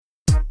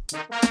Hey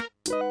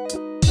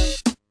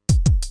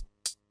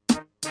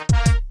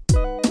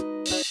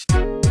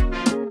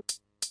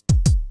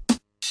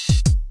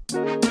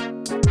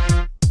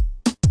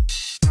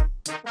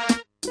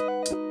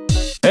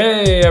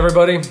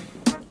everybody,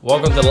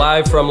 welcome to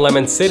Live from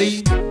Lemon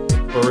City.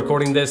 We're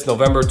recording this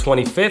November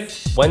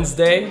 25th,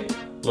 Wednesday, a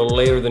little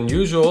later than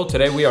usual.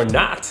 Today we are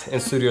not in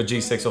Studio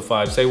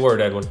G605. Say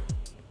word, Edwin.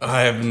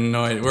 I have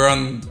no idea. We're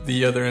on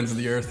the other ends of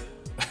the earth.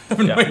 I have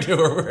no idea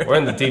where we're at. We're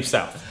in the Deep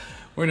South.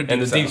 We're in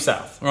the Deep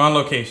South. We're on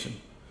location.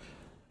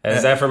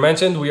 As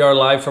aforementioned, we are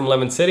live from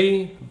Lemon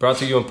City, brought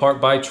to you in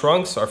part by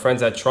Trunks, our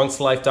friends at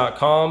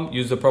trunkslife.com.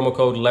 Use the promo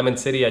code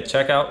LemonCity at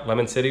checkout.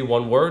 Lemon City,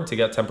 one word, to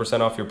get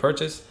 10% off your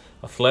purchase.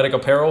 Athletic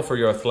apparel for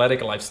your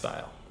athletic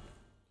lifestyle.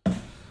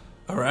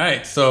 All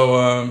right.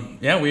 So,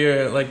 we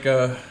are like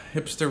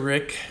hipster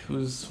Rick,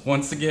 who's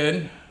once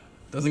again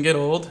doesn't get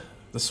old.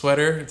 The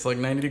sweater, it's like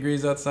 90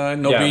 degrees outside.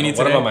 No beanie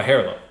today. What about my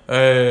hair, though?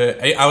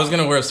 I was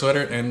going to wear a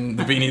sweater and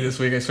the beanie this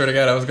week. I swear to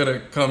God, I was going to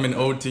come in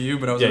ode to you,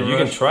 but I was in a rush. You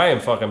can try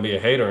and fucking be a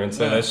hater and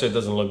say that shit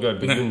doesn't look good,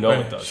 but you know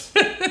it does.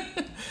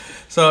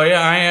 So,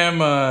 I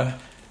am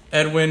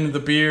Edwin the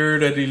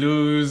Beard, Eddie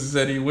Lose,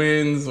 Eddie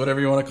Wins,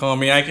 whatever you want to call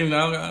me.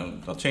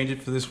 I'll change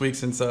it for this week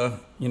since,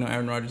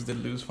 Aaron Rodgers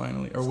did lose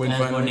finally, or win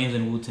finally. More names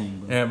than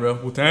Wu-Tang, bro. Yeah, bro.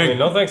 Wu-Tang. I mean,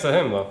 no thanks to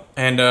him, though.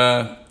 And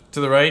to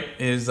the right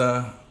is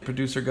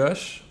Producer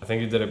Gush. I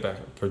think you did it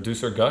back.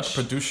 Producer Gush?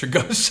 Producer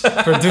Gush.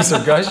 Producer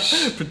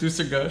Gush?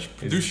 Producer Gush.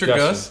 Producer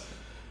Gus.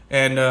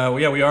 And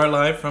we are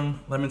live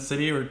from Lemon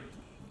City. We're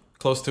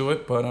close to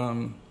it, but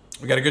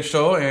we got a good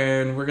show,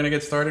 and we're going to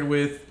get started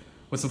with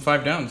some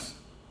 5 downs.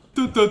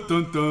 Dun, dun,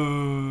 dun,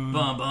 dun.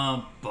 Bum,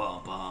 bum,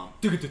 bum, bum.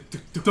 Dun, dun,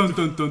 dun,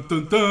 dun, dun,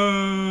 dun,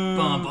 dun.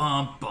 Bum,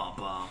 bum, bum,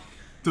 bum.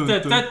 Dun, Da,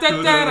 dun, da, da,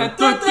 dun, da, dun, da,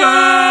 dun,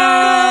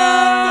 da.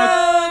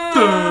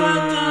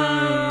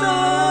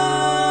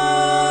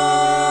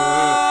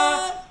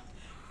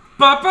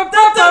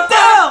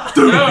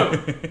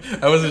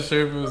 dun. I wasn't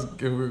sure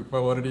if I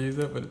wanted to use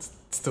that, but it's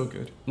still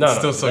good. No,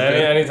 still so good.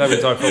 good. Anytime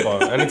you talk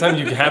football, anytime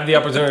you have the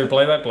opportunity to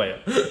play that, play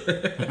it.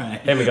 All right.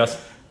 Hey, me, Gus.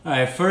 All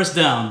right, first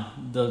down.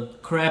 The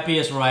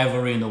crappiest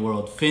rivalry in the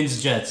world.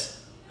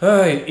 Fins-Jets.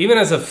 Even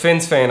as a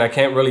Finns fan, I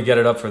can't really get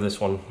it up for this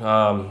one.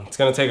 It's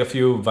going to take a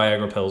few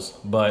Viagra pills,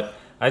 but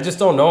I just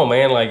don't know,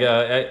 man. Like,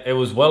 it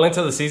was well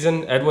into the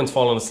season. Edwin's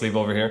falling asleep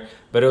over here,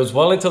 but it was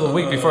well into the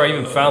week before I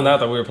even found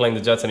out that we were playing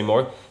the Jets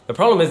anymore. The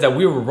problem is that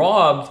we were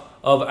robbed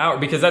of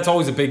because that's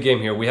always a big game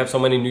here. We have so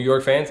many New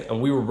York fans,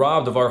 and we were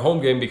robbed of our home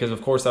game because,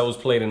 of course, that was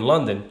played in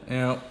London.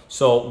 Yeah.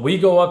 So we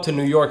go up to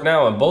New York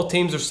now, and both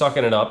teams are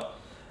sucking it up.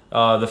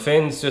 The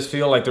Finns just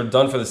feel like they're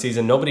done for the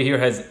season. Nobody here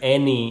has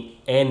any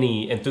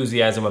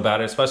enthusiasm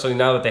about it, especially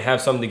now that they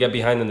have something to get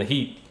behind in the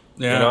Heat.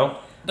 Yeah. You know?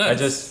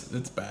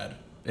 It's bad.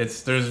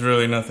 There's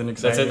really nothing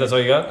exciting. That's it? That's all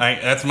you got?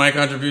 That's my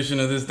contribution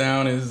to this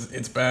down is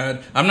it's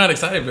bad. I'm not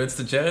excited, but it's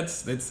the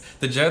Jets.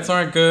 The Jets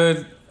aren't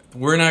good.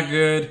 We're not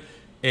good.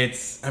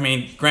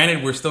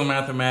 Granted, we're still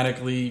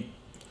mathematically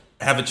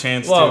have a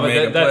chance to make a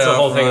playoff that's the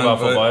whole thing run, about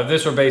football. If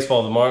this were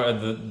baseball,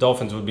 the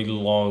Dolphins would be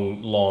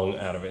long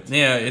out of it.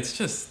 Yeah, it's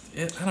just...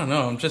 I don't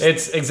know.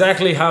 It's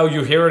exactly how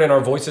you hear it in our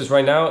voices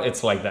right now.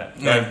 It's like that.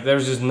 Yeah. Like,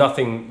 there's just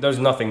nothing. There's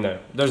nothing there.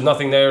 There's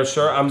nothing there.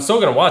 Sure, I'm still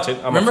gonna watch it.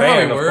 I'm Remember a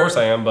fan, how we of were? course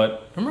I am.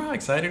 But remember how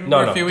excited we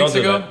were a few don't weeks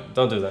do ago? that.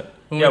 Don't do that.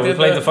 When Yeah, we did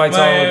played the fight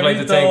song. We played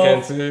the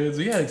Tank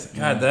Cans.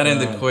 God, that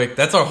ended quick.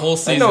 That's our whole I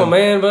season. know,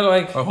 man, but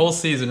like, Our whole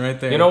season right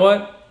there. you know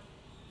what?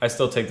 I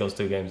still take those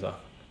 2 games though.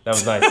 That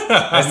was nice.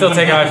 I still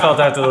take how I felt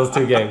after those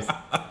 2 games.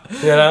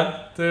 You know?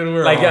 Dude,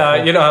 we're Like,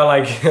 awful. you know how,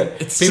 like, people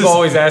just-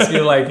 always ask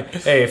you, like,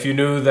 hey, if you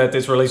knew that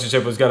this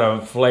relationship was going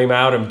to flame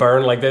out and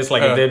burn like this,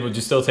 like it did, would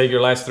you still take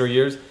your last 3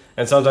 years?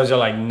 And sometimes you're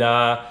like,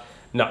 nah,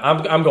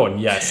 I'm going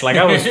yes. Like,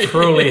 I was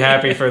truly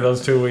happy for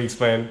those 2 weeks,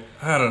 man.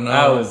 I don't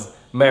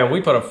know.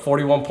 We put up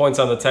 41 points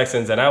on the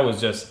Texans, and I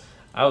was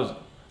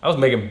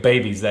making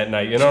babies that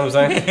night. You know what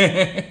I'm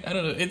saying? I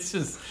don't know. It's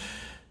just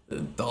the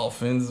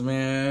Dolphins,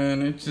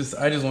 man.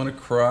 I just want to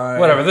cry.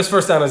 Whatever. This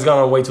first down has gone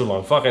on way too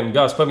long. Fucking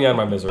Gus, put me out of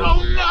my misery.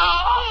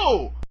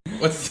 Oh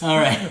What's All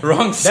right.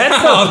 wrong sound?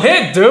 That's the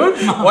hit, dude.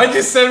 Why'd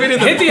you send me to the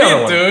Hit the pit,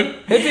 other one. dude?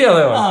 Hit the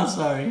other one. I'm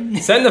sorry.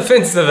 Send the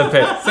Finns to the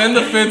pit. Send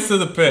the Finns to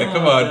the pit.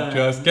 Come on,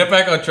 Gus. Get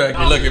back on track.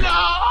 You're looking.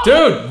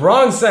 Dude,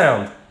 wrong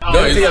sound.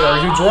 No, Hit the other.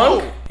 Are you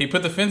drunk? He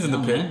put the Finns in the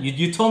Oh, pit. man.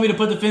 You told me to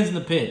put the Fins in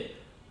the pit.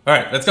 All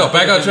right, let's go.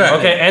 Back on track.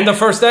 Okay, and the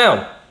first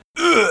down.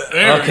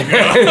 There we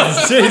Okay.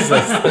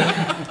 Jesus.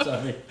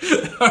 Sorry.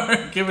 go. All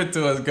right, give it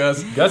to us,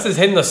 Gus. Gus is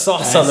hitting the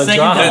sauce on the Second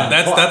job. down.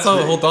 That's how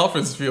the whole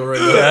Dolphins feel right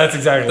now. Yeah, that's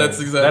exactly.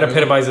 That it.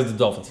 epitomizes the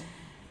Dolphins.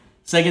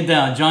 Second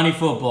down. Johnny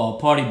Football,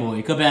 Party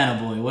Boy,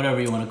 Cabana Boy, whatever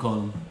you want to call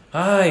him.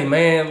 Ay,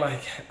 man,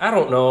 like, I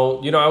don't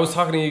know. You know, I was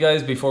talking to you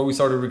guys before we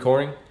started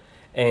recording,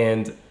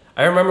 and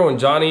I remember when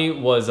Johnny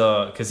was,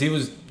 because he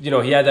was, he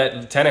had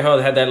that,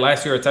 Tannehill had that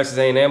last year at Texas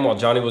A&M while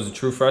Johnny was a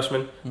true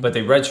freshman, but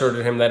they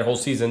redshirted him that whole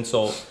season,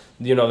 so,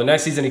 the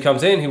next season he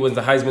comes in, he wins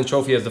the Heisman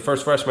Trophy as the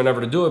first freshman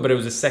ever to do it, but it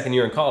was his second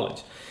year in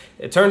college.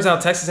 it turns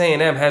out Texas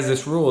A&M has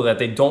this rule that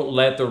they don't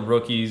let the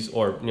rookies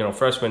or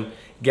freshmen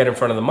get in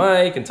front of the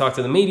mic and talk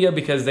to the media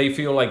because they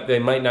feel like they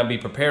might not be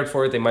prepared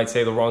for it. They might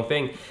say the wrong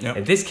thing. Yep.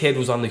 And this kid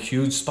was on the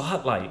huge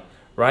spotlight,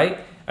 right?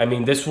 I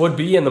mean, this would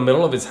be in the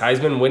middle of his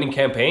Heisman winning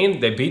campaign.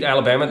 They beat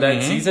Alabama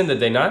that season, did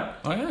they not?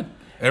 Oh, yeah.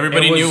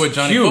 Everybody knew what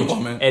Johnny Football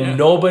meant. And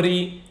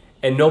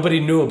nobody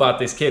knew about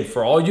this kid.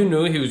 For all you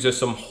knew, he was just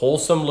some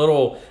wholesome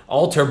little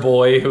altar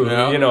boy who,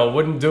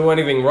 wouldn't do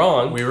anything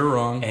wrong. We were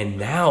wrong. And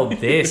now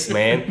this,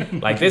 man.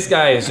 Like, this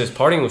guy is just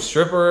partying with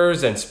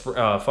strippers and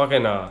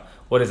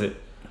what is it?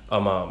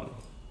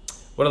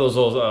 What are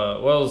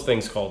those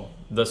things called?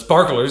 The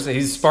sparklers.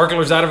 He's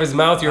sparklers out of his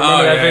mouth. You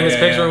remember that famous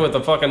picture with the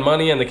fucking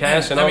money and the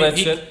cash and all that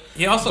shit?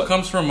 He also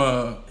comes from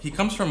money. He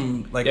comes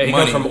from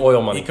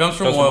oil money. He comes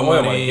from oil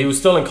money. He was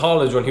still in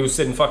college when he was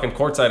sitting fucking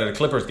courtside at a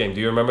Clippers game.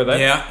 Do you remember that?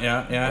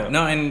 Yeah.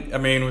 No, and I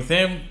mean with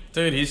him,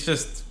 dude, he's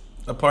just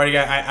a party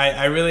guy.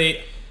 I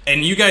really.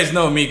 And you guys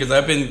know me because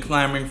I've been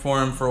clamoring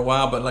for him for a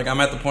while, but like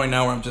I'm at the point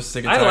now where I'm just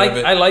sick and tired of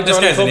it. I like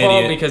Johnny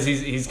Football because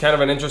he's kind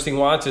of an interesting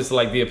watch. It's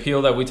like the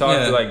appeal that we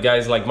talk to like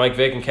guys like Mike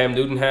Vick and Cam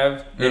Newton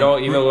have.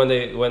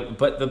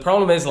 But the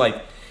problem is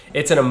like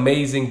it's an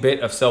amazing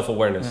bit of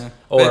self-awareness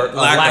or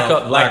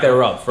lack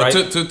thereof, right?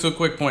 Two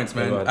quick points,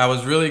 man. I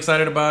was really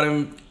excited about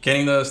him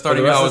getting the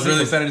starting. I was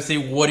really excited to see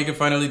what he could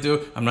finally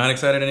do. I'm not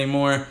excited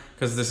anymore.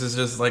 Because this is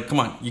just like, come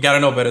on, you got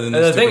to know better than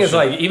this. And the thing is,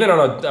 like, even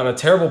on a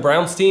terrible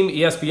Browns team,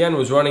 ESPN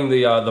was running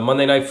the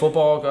Monday Night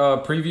Football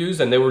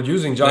previews, and they were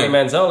using Johnny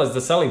Manziel as the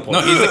selling point.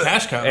 No, he's the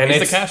cash cow. And he's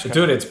the cash cow.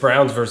 Dude, it's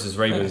Browns versus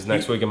Ravens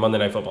next week in Monday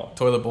Night Football.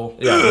 Toilet bowl.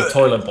 Yeah, the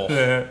toilet bowl.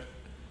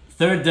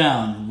 Third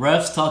down,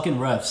 refs talking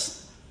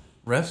refs.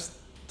 Refs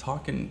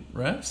talking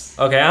refs?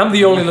 Okay, I'm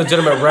the only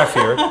legitimate ref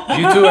here.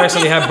 You two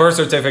actually have birth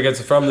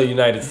certificates from the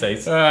United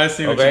States. I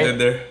see what you did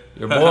there.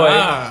 Your boy,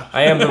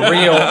 I am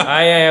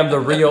the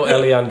real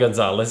Elian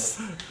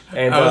Gonzalez.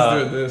 And I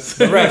was doing this.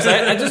 The refs,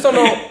 I just don't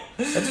know.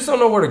 I just don't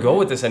know where to go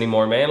with this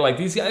anymore, man. Like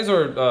these guys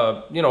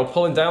are,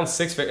 pulling down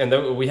 6 figures,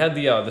 and we had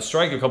the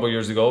strike a couple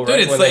years ago, right? Dude,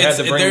 it's when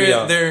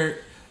like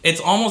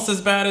it's almost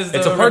as bad as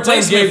it's a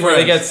part-time gig where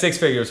they get 6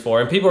 figures for,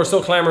 and people are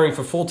still clamoring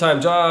for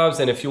full-time jobs.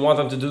 And if you want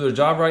them to do their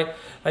job right,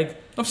 like,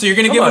 so you're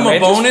gonna give them a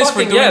bonus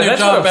for doing their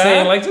job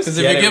bad? Because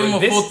if you give them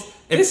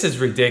this is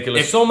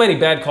ridiculous. So many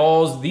bad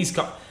calls.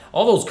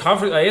 All those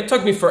conferences. It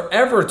took me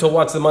forever to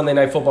watch the Monday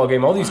Night Football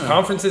game. All these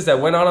conferences that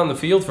went on the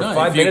field for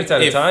 5 minutes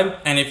at a time.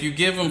 And if you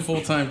give them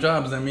full-time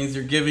jobs, that means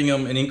you're giving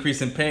them an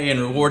increase in pay and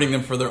rewarding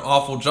them for their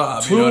awful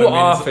job.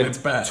 It's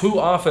bad. Too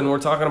often, we're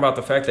talking about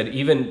the fact that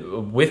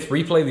even with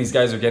replay, these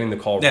guys are getting the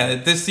call. Yeah,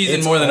 this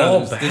season more than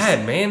others. It's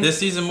bad, man. This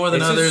season more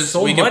than others.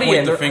 So we can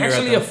point the finger at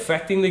them. They're actually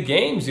affecting the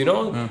games,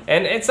 And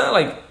it's not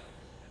like.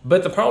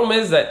 But the problem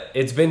is that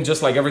it's been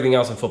just like everything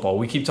else in football.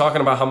 We keep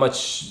talking about how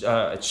much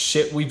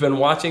shit we've been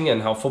watching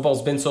and how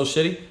football's been so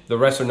shitty. The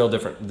refs are no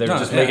different. They're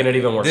just making it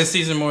even worse. This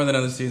season more than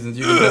other seasons,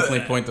 you can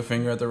definitely point the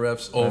finger at the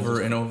refs over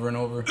and over and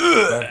over.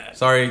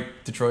 Sorry,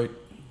 Detroit.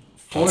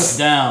 Fourth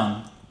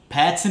down.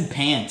 Pats and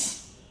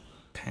pants.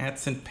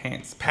 Pats and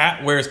pants.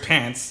 Pat wears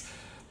pants,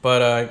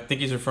 but I think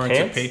he's referring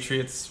to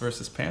Patriots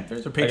versus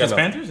Panthers. Or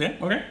Patriots-Panthers? Yeah,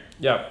 okay.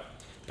 Yeah.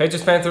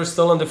 Patriots-Panthers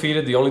still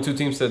undefeated. The only two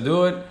teams that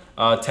do it.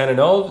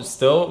 10-0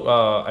 still,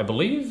 I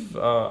believe.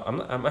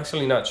 I'm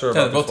actually not sure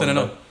about both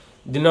 10-0.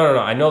 No.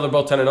 I know they're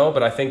both 10-0,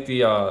 but I think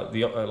the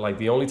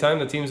only time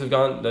the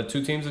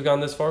two teams have gone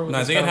this far. No,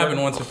 I think it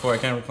happened once before. I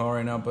can't recall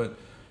right now, but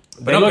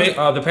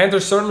the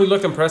Panthers certainly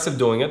looked impressive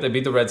doing it. They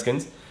beat the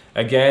Redskins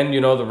again. The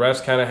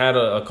refs kind of had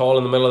a call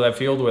in the middle of that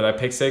field where that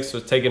pick six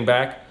was taken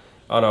back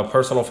on a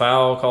personal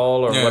foul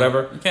call or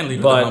whatever. You can't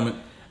leave with a helmet.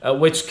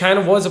 Which kind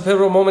of was a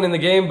pivotal moment in the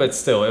game, but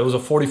still, it was a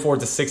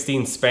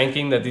 44-16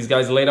 spanking that these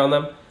guys laid on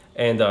them.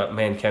 And,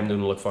 man, Cam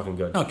Newton looked fucking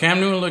good. No, Cam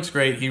Newton looks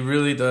great. He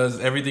really does.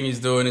 Everything he's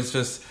doing is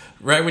just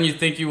right when you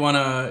think you want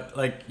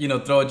to,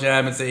 throw a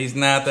jab and say he's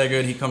not that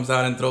good, he comes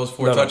out and throws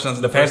 4 touchdowns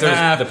in the first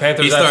half. The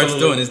Panthers he starts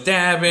doing his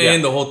dabbing. Yeah.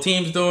 The whole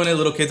team's doing it.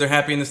 Little kids are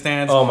happy in the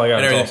stands. Oh, my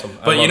God, it's awesome.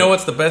 But you know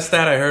what's the best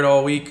stat I heard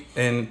all week?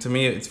 And to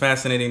me, it's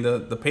fascinating.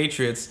 The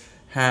Patriots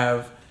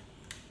have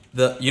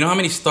you know how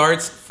many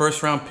starts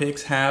first-round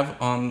picks have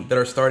that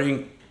are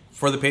starting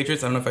for the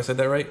Patriots? I don't know if I said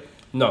that right.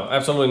 No,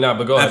 absolutely not,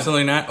 but go ahead.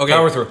 Absolutely not? Okay.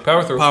 Power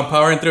through. I'm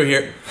powering through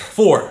here.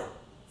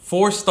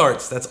 4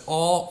 starts. That's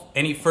all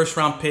any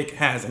first-round pick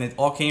has, and it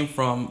all came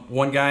from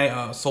one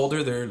guy,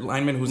 Solder, their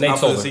lineman, who's out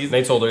for the season.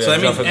 Nate Solder, yeah. So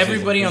that means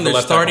everybody on their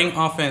starting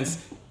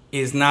offense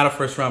is not a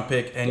first-round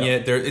pick, and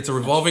yet it's a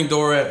revolving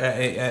door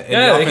at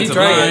the offensive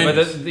line.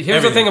 But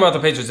here's the thing about the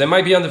Patriots. They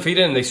might be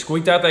undefeated, and they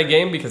squeaked out that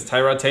game because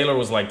Tyrod Taylor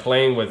was like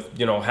playing with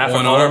half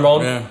a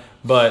collarbone. Yeah.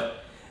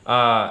 But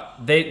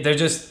they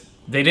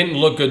didn't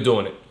look good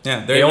doing it.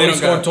 Yeah, they only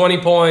scored 20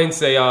 points.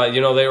 They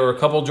they were a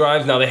couple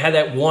drives. Now they had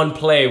that one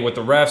play with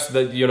the refs,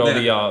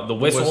 the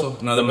whistle,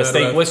 the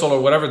mistake whistle or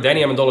whatever.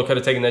 Danny Amendola could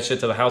have taken that shit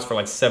to the house for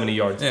like 70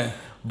 yards. Yeah,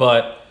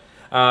 but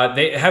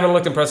they haven't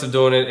looked impressive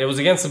doing it. It was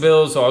against the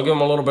Bills, so I'll give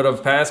them a little bit of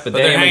a pass. But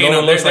Danny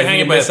Amendola looks like he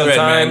can miss some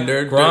time.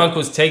 Gronk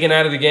was taken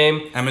out of the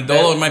game.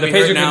 Amendola might be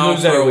hurt now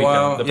for a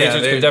while. The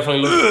Patriots could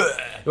definitely lose.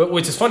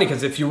 Which is funny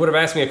because if you would have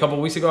asked me a couple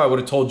weeks ago, I would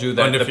have told you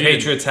that Undefeated. the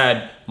Patriots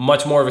had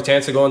much more of a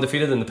chance to go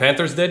undefeated than the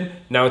Panthers did.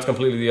 Now it's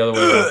completely the other way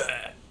around.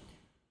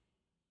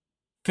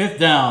 5th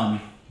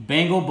down.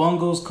 Bengal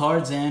bungles,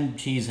 cards, and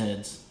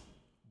cheeseheads.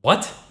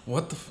 What?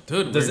 What the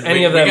dude? Does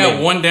any of that We got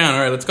mean? one down.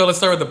 All right, let's go. Let's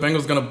start with the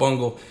Bengals gonna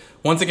bungle.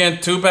 Once again,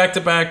 2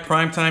 back-to-back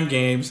primetime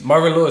games.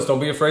 Marvin Lewis, don't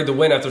be afraid to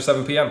win after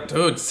 7 p.m.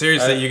 Dude,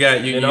 seriously,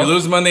 you know?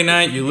 lose Monday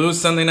night, you lose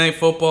Sunday night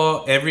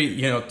football. Every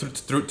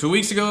 2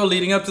 weeks ago,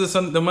 leading up to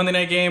the Monday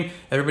night game,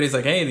 everybody's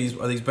like, "Hey,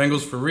 are these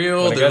Bengals for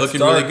real? When it They're gets looking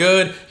dark. really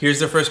good. Here's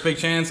their first big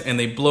chance," and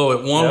they blow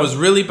it. One Yep. was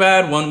really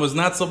bad, one was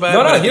not so bad.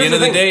 No, but at the here's end the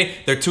of the thing. day,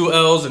 they're 2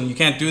 L's, and you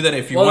can't do that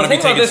if you Well, want the to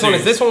be thing about taken this one is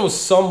serious. this one was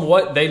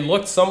somewhat. They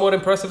looked somewhat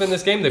impressive in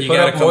this game. They You put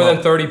gotta up come more than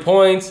up. 30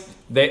 points.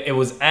 It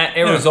was at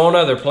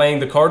Arizona. They're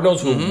playing the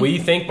Cardinals, who we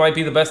think might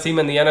be the best team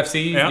in the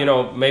NFC. Yeah. You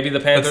know, maybe the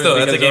But Panthers. still,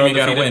 that's because a game they're you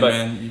gotta undefeated, win,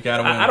 but man. You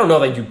gotta win. I don't know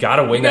that you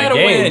gotta win You that gotta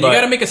game. win. But You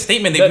gotta make a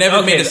statement. They've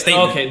never made a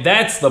statement. Okay,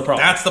 that's the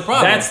problem. That's the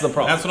problem. That's the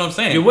problem. That's what I'm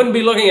saying. You wouldn't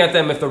be looking at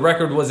them if the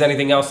record was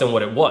anything else than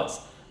what it was.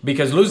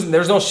 Because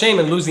there's no shame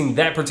in losing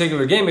that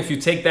particular game if you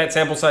take that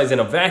sample size in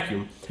a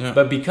vacuum. Yeah.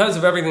 But because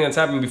of everything that's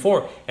happened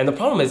before, and the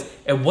problem is,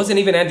 it wasn't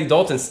even Andy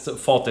Dalton's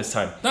fault this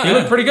time. No, He yeah.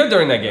 looked pretty good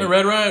during that game.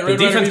 Red the Rider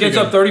defense really gives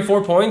good. up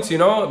 34 points,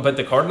 but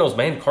the Cardinals,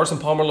 man, Carson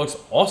Palmer looks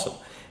awesome.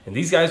 And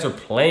these guys are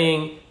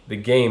playing the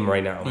game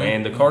right now,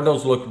 man. The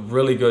Cardinals look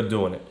really good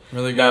doing it.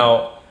 Really good.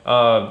 Now,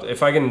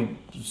 if I can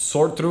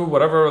sort through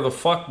whatever the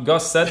fuck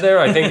Gus said there,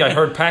 I think I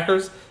heard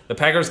Packers. The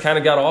Packers kind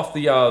of got off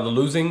the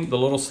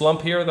little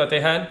slump here that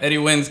they had. Eddie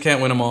wins, can't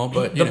win them all,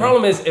 but The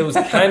problem is, it was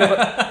kind of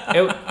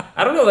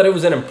I don't know that it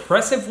was an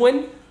impressive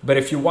win, but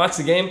if you watch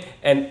the game,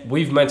 and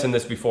we've mentioned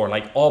this before,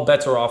 like all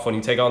bets are off when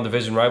you take on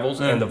division rivals,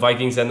 and the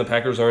Vikings and the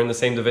Packers are in the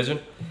same division.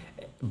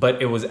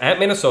 But it was at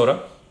Minnesota.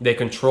 They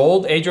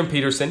controlled Adrian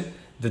Peterson.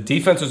 The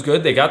defense was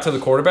good. They got to the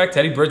quarterback.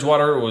 Teddy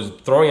Bridgewater was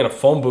throwing in a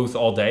phone booth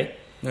all day.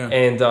 Yeah.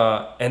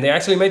 And they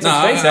actually made some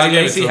space. I'll Eddie give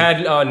it Lacy to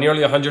had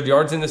nearly 100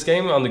 yards in this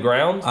game on the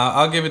ground.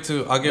 I'll give it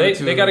to.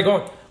 They got it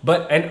going.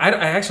 But I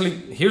actually,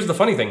 here's the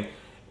funny thing.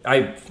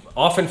 I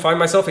often find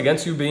myself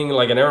against you being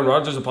like an Aaron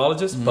Rodgers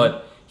apologist,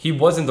 but he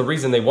wasn't the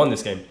reason they won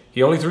this game.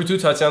 He only threw 2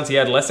 touchdowns. He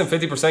had less than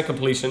 50%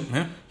 completion.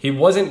 Yeah. He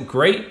wasn't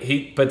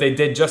great, but they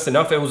did just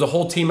enough. It was a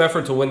whole team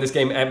effort to win this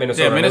game at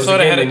Minnesota. Yeah, and it was a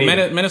game they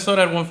needed.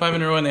 Minnesota had won 5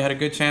 in a row, and they had a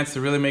good chance to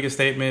really make a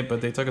statement,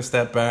 but they took a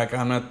step back.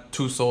 I'm not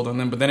too sold on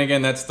them, but then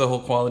again, that's the whole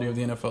quality of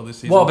the NFL this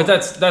season. Well, but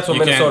that's what You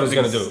Minnesota's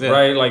can't- going to do, yeah.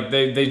 right? Like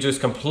they just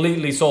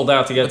completely sold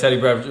out to get Teddy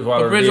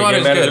Bridgewater. But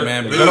Bridgewater's to be a game good, manager.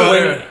 man. They're going to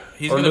Bridgewater, win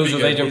he's or gonna lose be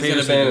with good. Adrian He's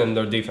gonna be Peterson good. and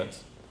their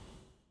defense.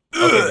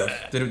 Okay,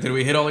 guys. Did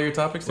we hit all of your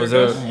topics? Was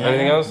there, there guys?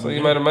 anything else that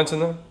you might have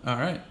mentioned there? All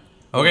right.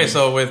 Okay,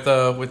 so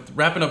with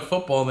wrapping up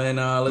football, then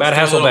let's Matt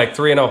do a little- Hasselbeck,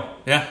 3-0.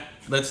 Yeah,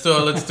 let's do a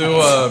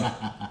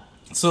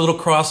little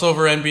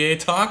crossover NBA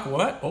talk.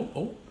 What?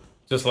 Oh,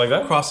 Just like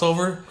that?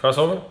 crossover.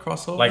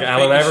 Crossover? Like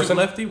Allen Fake and shoot Iverson?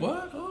 lefty.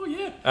 What? Oh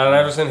yeah. Allen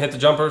Iverson hit the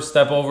jumper,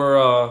 step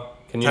over.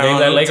 Can you name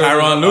that Lakers?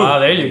 Tyronn Lue. Ah,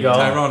 there you go.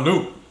 Tyronn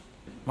Lue.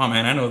 My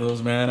man, I know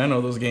those, man. I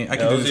know those games. I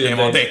can do those this are your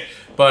game all days. day.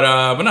 But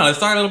no, let's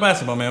talk a little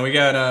basketball, man. We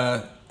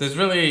got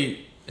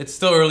it's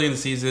still early in the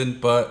season,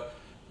 but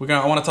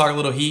I want to talk a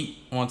little Heat.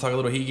 I want to talk a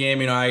little Heat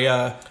game.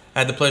 I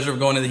had the pleasure of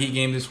going to the Heat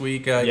game this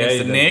week against the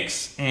you did.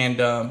 Knicks, and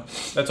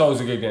That's always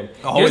a good game.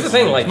 always Here's the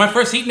thing, fun. like it's my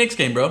first Heat Knicks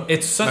game, bro.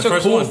 it's such My a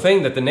first cool one.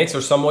 thing that the Knicks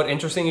are somewhat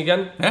interesting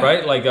again, Yeah.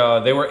 right? Like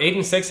they were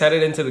 8-6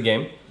 headed into the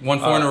game, Won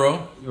 4 in a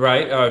row.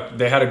 right?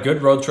 They had a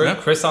good road trip.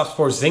 Yeah. Kristaps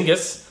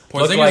Porzingis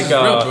looked Porzingis like is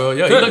real, bro.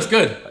 Yeah, he good. looks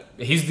good.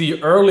 He's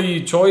the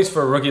early choice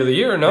for Rookie of the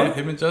Year, no? Yeah,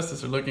 him and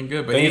Justice are looking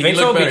good, but Don't he you think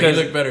looked so? better. Because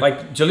He looked better.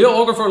 like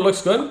Jahlil Okafor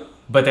looks good,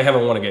 but they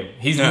haven't won a game.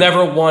 He's Yeah.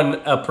 never won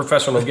a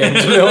professional game.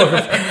 Jahlil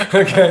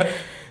Okafor. Okay.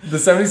 The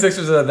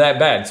 76ers are that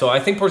bad. So I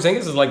think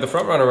Porzingis is like the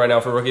front runner right now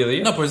for Rookie of the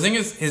Year. No,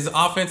 Porzingis, his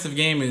offensive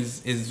game is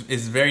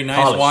very nice.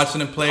 Polished.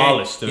 Watching him play,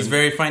 Polished, dude. he's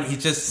very fine. He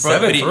just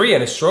 7'3" and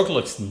his stroke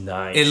looks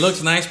nice. It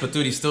looks nice, but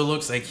dude, he still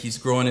looks like he's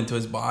growing into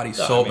his body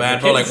so I mean, bad,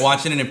 the bro. kid's- Like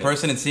watching it in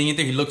person and seeing it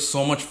there, he looks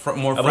so much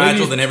more I believe fragile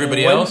he's than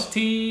everybody else.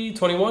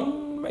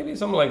 21, maybe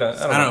something like that.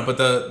 I don't know, but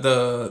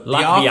the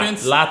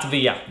offense,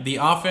 Latvia. the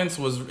offense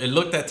was. It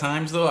looked at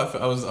times though.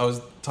 I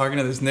was talking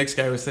to this Knicks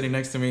guy who was sitting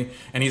next to me,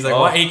 and he's like,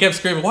 Oh. "Why?" He kept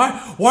screaming, "Why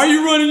are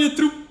you running it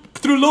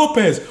through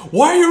Lopez?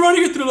 Why are you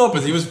running it through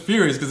Lopez?" He was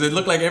furious because it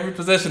looked like every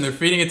possession they're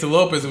feeding it to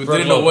Lopez, who Fred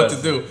didn't know what to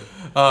Lopez. do.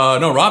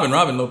 No, Robin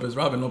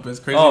Lopez,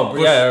 crazy. Oh,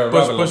 yeah,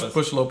 Robin Bush, Lopez.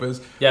 Bush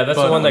Lopez. Yeah, that's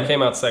But, the one that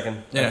came out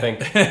second, I yeah. think.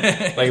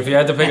 Like, if you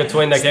had to pick a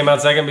twin that came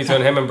out second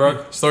between him and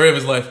Brooke, Story of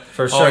his life.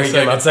 for sure Always he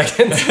came out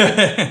second.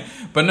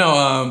 But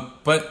no,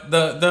 but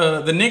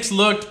the Knicks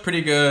looked pretty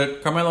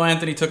good. Carmelo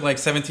Anthony took like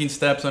 17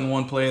 steps on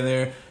one play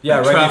there. Yeah,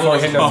 The right travel before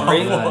was hitting the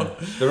awful.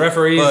 three. The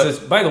referees, But-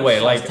 just, by the way,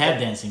 Like like, tap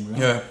dancing, bro.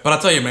 Yeah, but I'll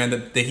tell you,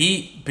 man, the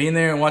Heat being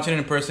there and watching it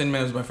in person,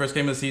 man, it was my first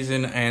game of the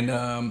season,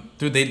 and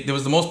dude, it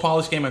was the most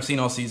polished game I've seen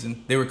all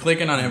season. They were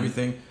clicking on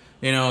everything.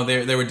 You know,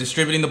 they were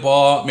distributing the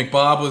ball.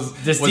 McBob was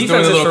this doing a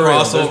defense is little for real.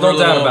 crossover. There's no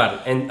doubt little- about it.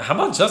 And how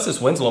about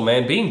Justice Winslow,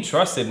 man? Being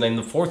trusted in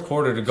the fourth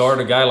quarter to guard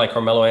a guy like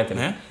Carmelo Anthony.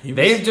 Yeah, he was-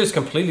 They've just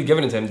completely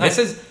given it to him. This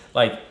is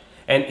like...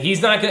 And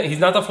he's not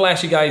the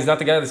flashy guy. He's not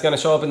the guy that's going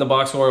to show up in the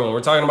box score. When we're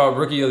talking about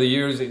rookie of the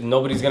years,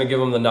 nobody's going to give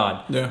him the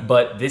nod. Yeah.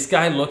 But this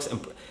guy looks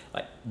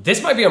like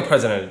this might be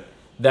unprecedented.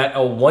 That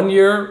a 1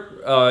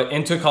 year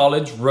into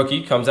college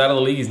rookie comes out of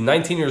the league. He's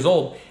 19 years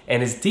old,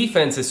 and his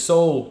defense is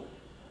so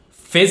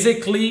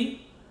physically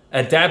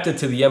adapted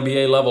to the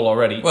NBA level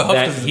already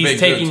that he's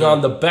taking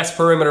on the best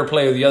perimeter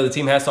player the other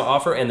team has to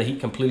offer, and the Heat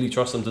completely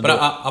trust him to do it.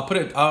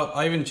 But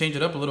I'll even change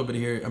it up a little bit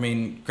here. I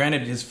mean,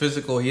 granted, he's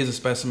physical. He is a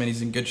specimen.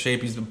 He's in good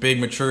shape. He's a big,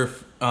 mature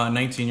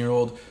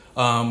 19-year-old.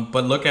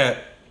 But look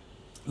at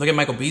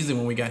Michael Beasley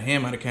when we got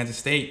him out of Kansas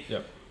State.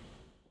 Yep.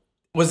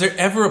 Was there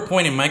ever a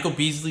point in Michael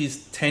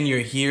Beasley's tenure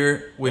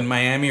here with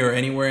Miami or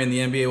anywhere in the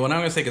NBA? Well, I'm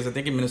going to say because I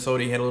think in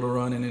Minnesota he had a little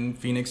run and in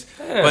Phoenix.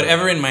 But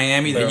ever in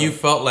Miami that you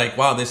felt like,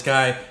 wow, this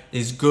guy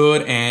is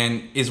good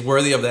and is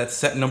worthy of that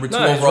set number 2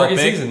 overall pick?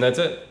 Season, that's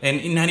it.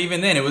 And not even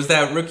then. It was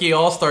that rookie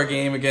All-Star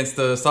game against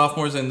the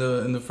sophomores and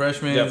the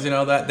freshmen. Yep. You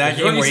know, that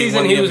game rookie where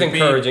season he was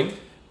encouraging.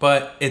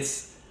 But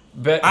it's...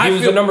 But he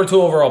was the number 2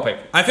 overall pick.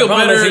 I feel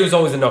better. He was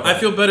always enough. I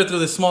feel better through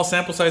the small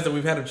sample size that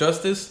we've had of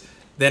Justice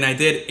than I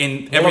did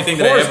in everything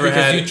that I ever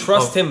had. Because you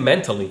trust him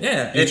mentally.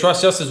 Yeah. You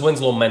trust Justice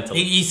Winslow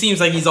mentally. He seems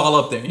like he's all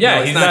up there.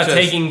 Yeah, he's not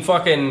taking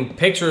fucking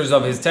pictures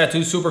of his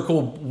tattoo super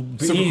cool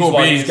bees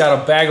while he's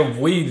got a bag of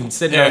weed and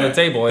sitting on the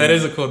table. That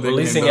is a cool thing.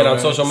 Releasing it on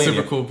social media.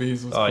 Super cool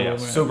bees was cool, man.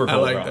 Super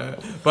cool. I like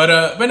that. But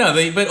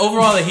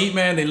overall the Heat,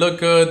 man, they look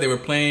good. They were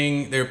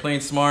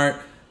playing smart.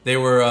 They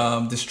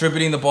were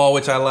distributing the ball,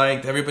 which I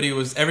liked. Everybody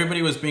was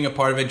being a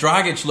part of it.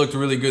 Dragic looked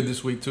really good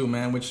this week too,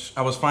 man, which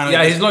I was finally...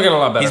 Yeah, he's looking a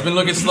lot better. He's been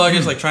looking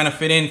sluggish, like trying to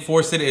fit in,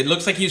 force it. It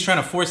looks like he was trying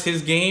to force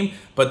his game,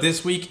 but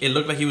this week it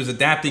looked like he was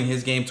adapting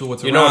his game to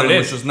what's around him,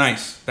 which was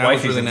nice. That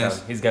was really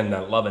nice. He's getting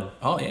that loving.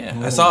 Oh yeah,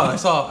 I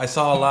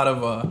saw a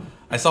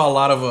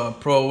lot of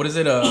pro. What is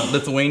it?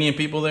 Lithuanian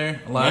people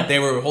there. A lot. Yeah. They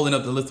were holding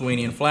up the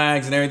Lithuanian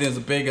flags and everything. It was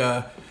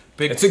a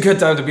big. It's a good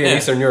time to be an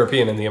Eastern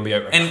European in the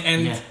NBA right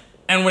now.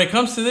 And when it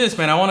comes to this,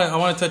 man, I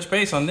want to touch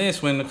base on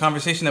this. When the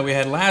conversation that we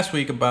had last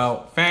week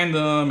about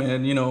fandom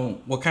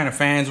and what kind of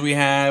fans we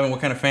have and what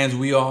kind of fans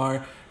we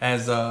are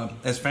as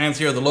fans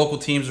here of the local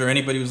teams or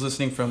anybody who's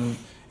listening from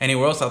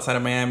anywhere else outside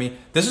of Miami.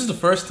 This is the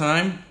first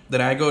time that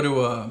I go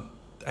to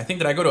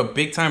a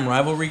big time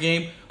rivalry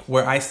game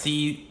where I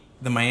see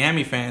the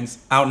Miami fans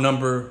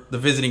outnumber the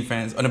visiting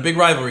fans on a big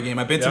rivalry game.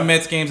 I've been to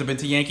Mets games, I've been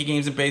to Yankee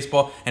games in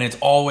baseball, and it's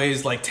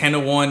always like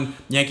 10-1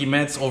 Yankee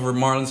Mets over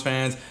Marlins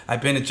fans.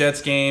 I've been to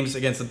Jets games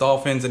against the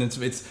Dolphins, and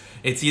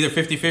it's either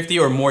 50-50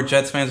 or more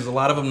Jets fans. There's a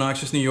lot of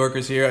obnoxious New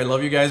Yorkers here. I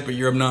love you guys, but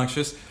you're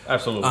obnoxious.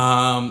 Absolutely.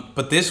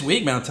 But this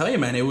week, man, I'll tell you,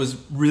 man, it was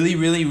really,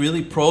 really,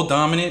 really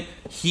pro-dominant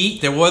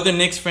Heat. There were the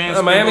Knicks fans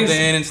sprinkled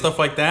in and stuff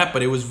like that,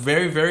 but it was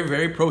very, very,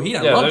 very pro-Heat.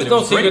 I loved it. There's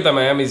no secret that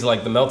Miami's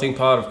like the melting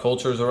pot of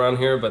cultures around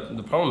here, but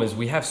the problem is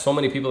we have so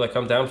many people that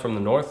come down from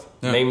the north,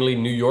 namely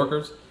New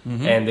Yorkers,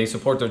 and they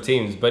support their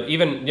teams. But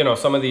even,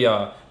 some of the,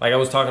 like I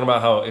was talking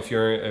about how if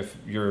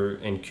you're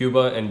in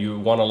Cuba and you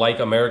want to like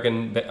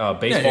American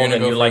baseball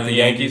and you like the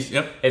Yankees,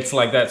 it's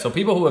like that. So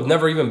people who have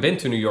never even been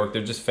to New York,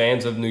 they're just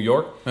fans of New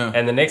York,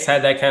 and the Knicks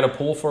had that kind of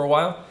pull for a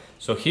while.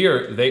 So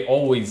here they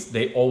always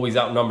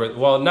outnumber.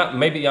 Well, not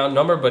maybe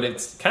outnumber, but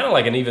it's kind of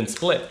like an even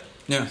split.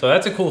 Yeah. So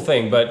that's a cool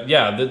thing. But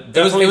yeah,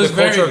 definitely the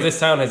culture of this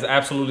town has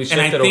absolutely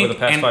shifted over the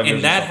past 5 years.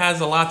 And that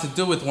has a lot to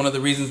do with one of the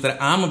reasons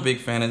that I'm a big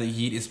fan of the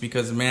Heat is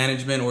because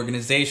management,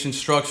 organization,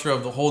 structure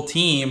of the whole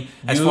team,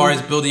 as far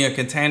as building a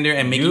contender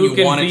and making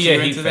you want to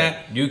cheer into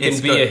that. You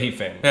can be a Heat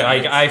fan. Yeah,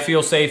 I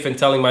feel safe in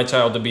telling my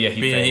child to be a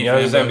Heat fan. You know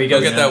what I'm saying?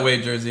 Because look at that way,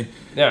 Jersey.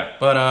 Yeah.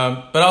 But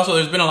also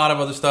there's been a lot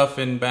of other stuff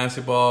in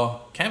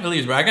basketball. Can't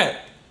believe, bro. I got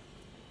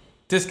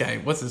this guy.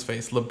 What's his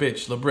face?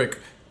 LeBrick.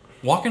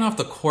 Walking off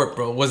the court,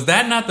 bro. Was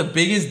that not the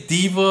biggest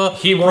diva,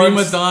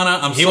 prima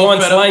donna? He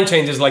wants line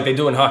changes like they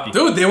do in hockey.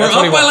 Dude, they were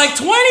up by like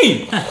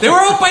 20. They were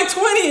up by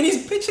 20, and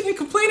he's bitching and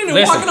complaining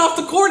and walking off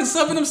the court and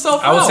subbing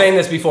himself out. I was saying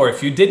this before.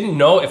 If you didn't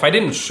know, if I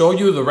didn't show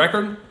you the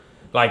record,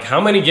 like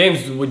how many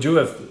games would you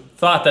have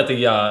thought that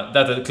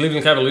the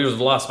Cleveland Cavaliers have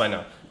lost by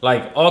now?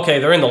 Like, okay,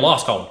 they're in the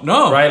loss column.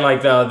 No. Right?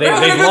 Like,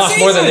 they've lost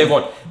more than they've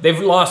won. They've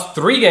lost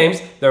 3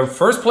 games. They're in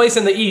first place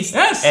in the East.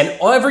 Yes. And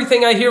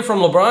everything I hear from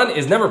LeBron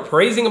is never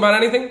praising about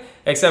anything,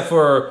 except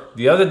for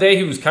the other day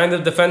he was kind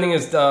of defending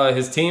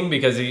his team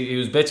because he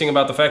was bitching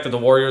about the fact that the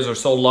Warriors are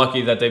so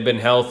lucky that they've been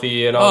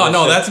healthy and all that. Oh,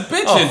 no, shit. that's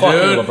bitching,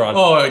 dude. You, LeBron.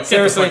 Oh, get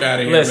seriously, the fuck out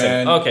of here, listen,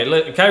 man.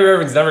 Okay, Kyrie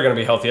Irving's never going to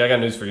be healthy. I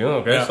got news for you.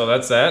 Okay, so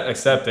that's that.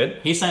 Accept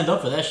it. He signed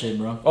up for that shit,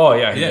 bro. Oh,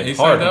 yeah. He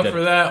signed up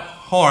for that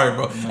hard,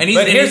 bro. And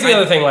here's the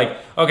other thing. Like,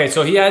 okay,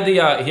 so he had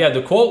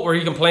the quote where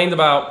he complained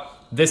about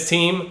this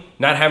team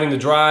not having the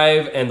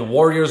drive, and the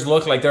Warriors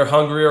look like they're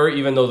hungrier,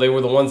 even though they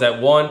were the ones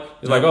that won.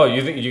 He's like, oh,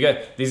 you think you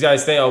get these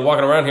guys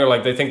walking around here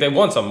like they think they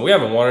won something? We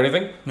haven't won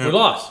anything. Yeah. We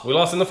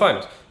lost in the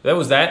finals. That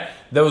was that.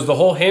 There was the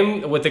whole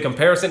him with the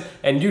comparison,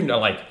 and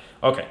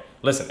okay,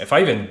 listen, if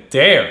I even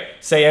dare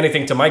say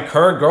anything to my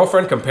current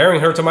girlfriend,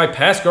 comparing her to my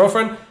past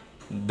girlfriend,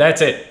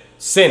 that's it.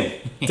 sin,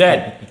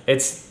 dead.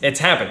 It's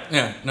happened.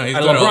 Yeah, no, he's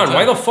And doing it all the LeBron, time.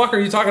 why the fuck are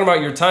you talking about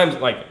your times?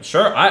 Like,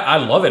 sure, I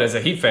love it as a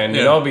Heat fan, you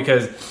Yeah. know,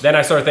 because then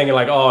I started thinking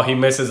like, oh, he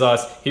misses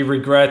us, he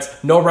regrets,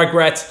 no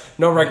regrets.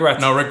 No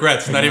regrets,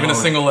 not even a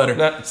single letter.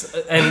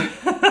 And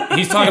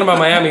he's talking about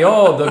Miami.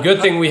 Oh, the good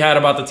thing we had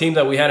about the team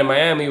that we had in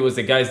Miami was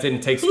the guys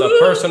didn't take stuff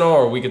personal,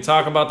 or we could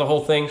talk about the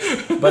whole thing.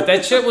 But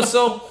that shit was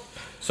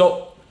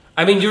so.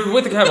 I mean, you're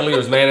with the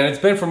Cavaliers, man, and it's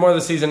been for more of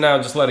the season now.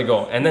 Just let it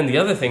go. And then the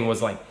other thing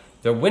was like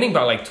they're winning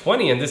by like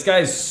 20, and this guy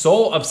is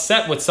so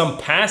upset with some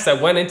pass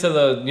that went into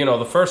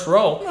the first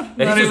row that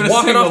Not he's even just a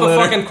walking off the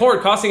single fucking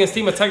court, costing his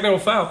team a technical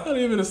foul. Not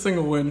even a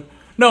single win.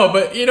 No,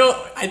 but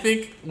I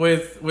think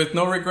with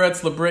no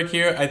regrets, LeBrick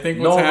here, I think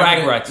what's No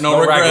happening, regrets. no No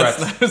regrets,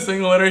 regrets. not a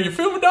single letter. You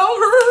feel me, dog?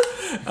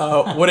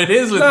 What it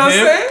is with Know what I'm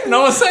him? saying?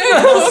 No, I'm saying.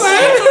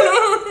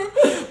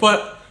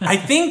 But I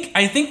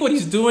think what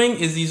he's doing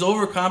is he's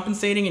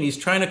overcompensating and he's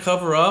trying to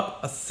cover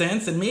up a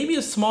sense and maybe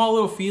a small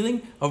little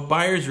feeling of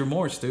buyer's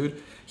remorse,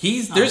 dude.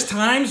 There's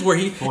times where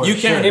you can't.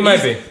 sure. He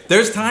might be.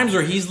 There's times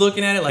where he's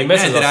looking at it like,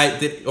 misses man,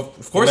 us.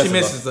 of course he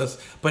misses misses us.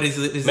 But is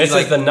he Misses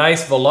like the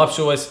nice,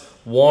 voluptuous,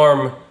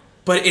 warm.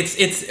 But it's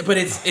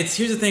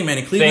here's the thing, man.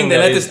 In Cleveland, Thing they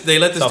that let is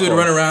this tough dude for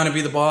run him. around and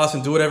be the boss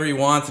and do whatever he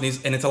wants,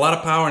 and it's a lot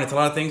of power and it's a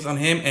lot of things on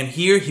him. And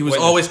here, he was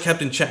Witness. always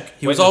kept in check.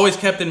 He was Witness. always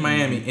kept in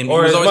Miami, and he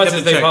Or was as always much kept as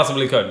in they check.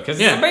 possibly could. Because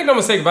Yeah. make no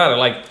mistake about it,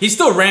 like He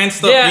still ran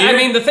stuff. yeah, here. I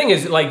mean the thing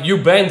is, like you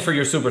bend for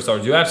your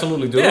superstars, you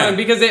absolutely do, Yeah. and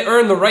because they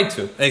earn the right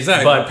to.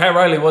 Exactly. But Pat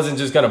Riley wasn't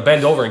just gonna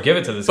bend over and give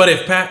it to this. But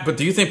guy.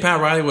 do you think Pat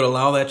Riley would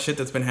allow that shit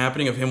that's been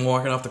happening of him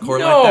walking off the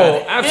court No,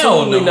 like that?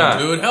 absolutely Hell no, not.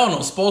 dude. Hell no.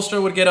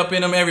 Spoelstra would get up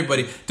in him.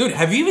 Everybody, dude.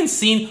 Have you even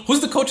seen who's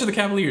the coach of the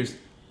Cavaliers?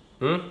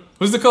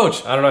 Who's the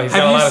coach? I don't know. He's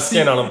Have got a you lot of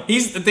skin on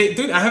him.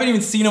 Dude. I haven't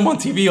even seen him on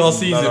TV all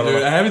season, no.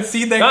 dude. I haven't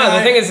seen that No, guy.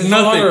 the thing is, it's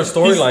no Nothing. longer a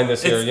storyline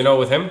this He's- year. You know,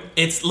 with him.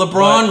 It's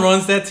LeBron But-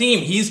 runs that team.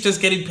 He's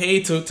just getting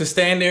paid to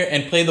stand there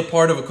and play the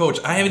part of a coach.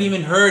 I haven't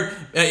even heard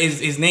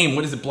his name.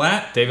 What is it,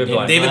 Blatt? David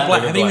Blatt. David Blatt. I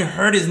David haven't even Blatt.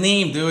 heard his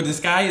name, dude.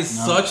 This guy is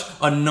such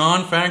a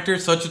non-factor,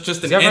 just an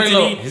He's got very entity.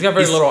 little- he's got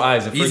very little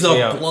eyes. It He's freaks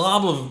me a out.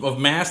 blob of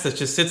mass that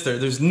just sits there.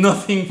 There's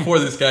nothing for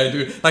this guy,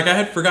 dude. Like, I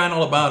had forgotten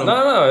all about him.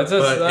 No. It's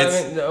just But I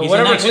it's- mean, He's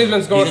whatever an extra.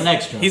 Cleveland's going. He's an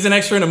extra. He's an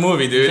extra in a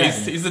movie, dude.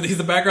 Exactly. He's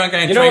the background guy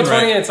in You know what's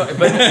funny? Trainwreck.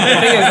 But the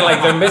thing is,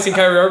 like, they're missing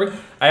Kyrie Irving.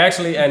 I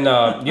actually, and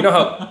you know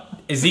how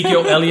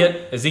Ezekiel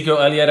Elliott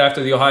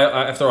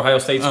after Ohio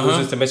State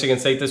loses to Michigan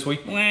State this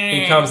week,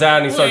 he comes out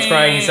and he starts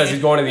crying. He says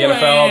he's going to the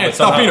NFL, but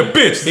Stop somehow being a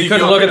bitch. he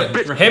couldn't look at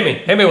it.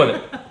 Hit me with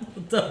it.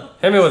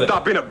 Hit me with it.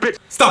 Stop being a bitch.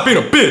 Stop being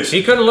a bitch.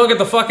 He couldn't look at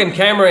the fucking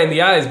camera in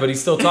the eyes, but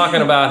he's still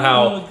talking about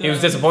how he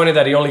was disappointed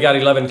that he only got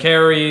 11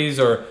 carries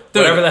or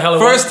Dude, whatever the hell it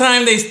first was.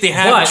 time they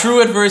have But-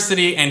 true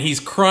adversity and he's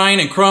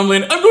crying and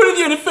crumbling. I'm going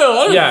to the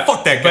NFL. Yeah,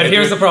 Fuck that guy. But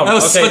here's dude. the problem. That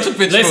was Okay, such a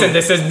bitch listen, move.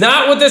 this is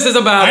not what this is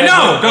about. I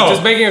know, I'm go.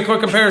 just making a quick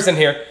comparison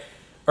here.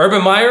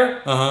 Urban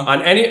Meyer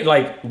on any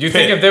do you think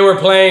Pitt. if they were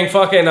playing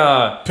fucking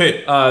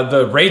Pitt.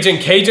 the Raging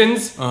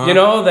Cajuns, you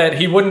know that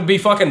he wouldn't be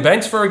fucking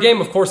benched for a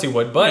game? Of course he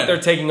would, but Yeah. they're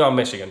taking on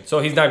Michigan, so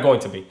he's not going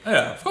to be.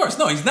 Yeah, of course.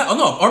 No, he's not. Oh,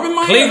 no, Urban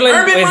Meyer. Cleveland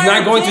Urban is Meyer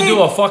not going to played.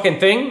 do a fucking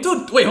thing.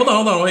 Dude, wait, hold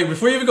on. Wait,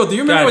 before you even go, do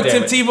you remember God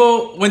when damn Tim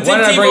Tebow Why did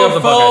I bring up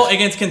the fell Buckeyes?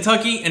 against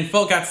Kentucky and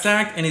got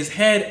sacked and his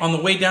head on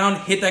the way down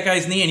hit that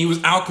guy's knee and he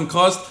was out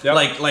concussed, Yep.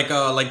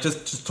 like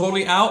just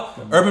totally out.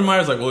 Urban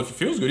Meyer's like, well, if it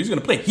feels good, he's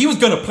gonna play. He was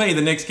gonna play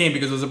the next game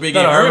because it was a big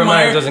No, game. no, Urban Urban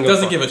Meyer Meyer doesn't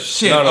doesn't give give a a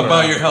shit No, no,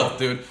 about no. your health,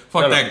 dude.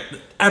 Fuck No, no. that.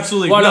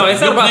 Absolutely. Well, no, nothing.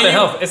 it's not You're about the playing-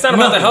 health. It's not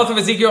about the nothing. health of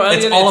Ezekiel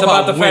Elliott. It's, all about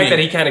about the fact winning. that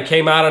he kind of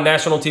came out on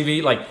national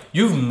TV. Like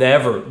you've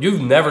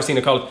never seen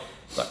a college.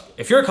 Like,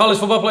 if you're a college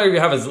football player, you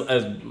have as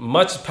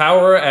much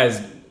power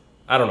as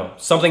I don't know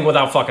something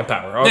without fucking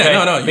power. Okay?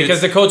 Yeah, no,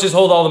 because the coaches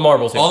hold all the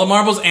marbles. Here. All the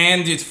marbles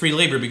and it's free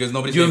labor because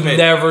nobody's You've getting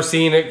paid. never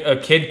seen a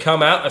kid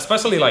come out,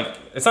 especially like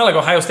it's not like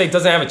Ohio State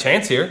doesn't have a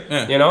chance here.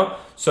 Yeah. You know,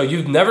 so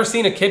you've never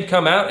seen a kid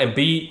come out and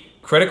be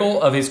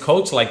critical of his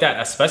coach like that,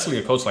 especially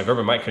a coach like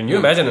Urban Meyer. Can you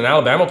imagine an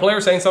Alabama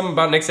player saying something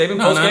about Nick Saban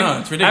No, post game? no,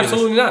 it's ridiculous.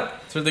 Absolutely not.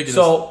 It's ridiculous.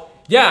 So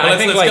yeah, But I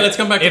think let's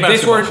come back to if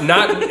this were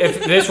basketball.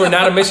 if this were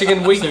not a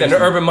Michigan week, then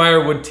Urban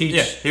Meyer would teach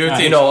Yeah, he would you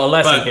teach. know a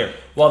lesson But- here.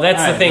 Well, that's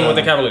the Alright, thing with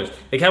the well. Cavaliers.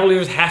 The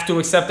Cavaliers have to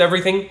accept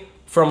everything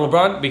from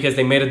LeBron because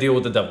they made a deal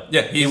with the devil.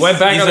 Yeah, he he's- went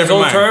back he's on his Urban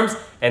own Meyer. terms,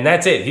 and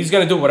that's it. He's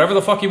going to do whatever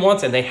the fuck he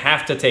wants, and they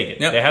have to take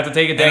it. Yep. They have to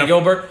take it. Dan And-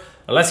 Gilbert,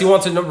 unless he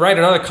wants to write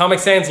another Comic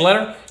Sans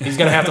letter, he's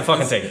going to have to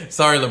fucking take it.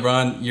 Sorry,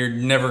 LeBron, you're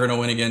never gonna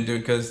win again,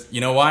 dude. Because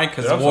you know why?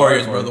 Because Dude, the I'm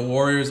Warriors, sorry for bro. him. The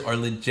Warriors are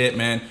legit,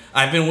 man.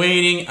 I've been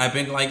waiting. I've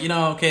been like,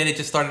 okay, they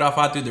just started off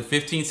hot, dude. They're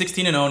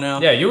 16-0 now.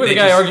 Yeah, you were the They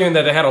guy just- arguing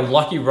that they had a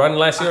lucky run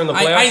last year in the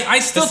playoffs. I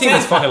still this team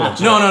is fucking legit.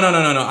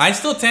 No. I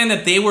still tend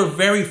that they were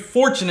very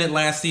fortunate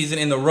last season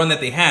in the run that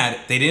they had.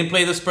 They didn't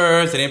play the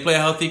Spurs. They didn't play a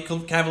healthy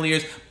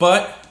Cavaliers.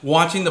 But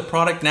watching the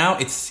product now,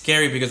 it's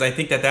scary because I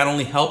think that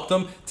only helped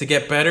them to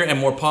get better and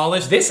more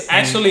polished. This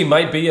actually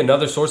might be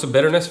another source of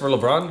bitterness for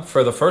LeBron.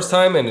 For the first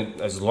time, and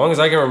as long as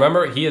I can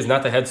remember, he is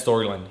not the head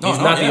storyline. He's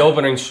not the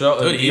opening show.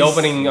 Dude, the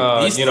opening,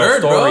 he's you know,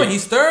 third, story. bro.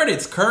 He's third.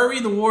 It's Curry,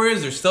 the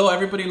Warriors. There's still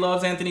everybody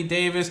loves Anthony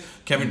Davis.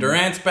 Kevin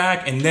Durant's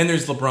back, and then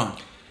there's LeBron.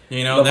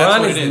 You know, that's LeBron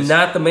what it is.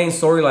 not the main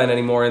storyline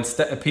anymore, and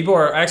people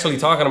are actually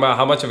talking about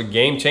how much of a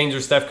game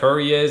changer Steph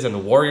Curry is, and the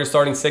Warriors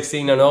starting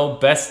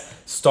 16-0,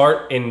 best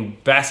start in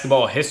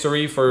basketball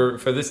history for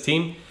this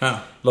team.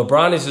 Huh.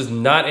 LeBron is just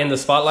not in the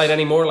spotlight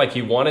anymore like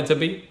he wanted to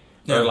be,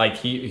 or like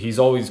he's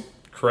always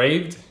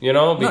craved, you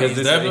know, because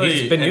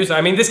he's been used.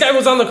 I mean, this guy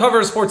was on the cover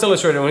of Sports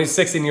Illustrated when he's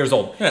 16 years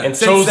old, and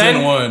since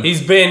then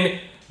he's been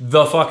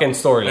the fucking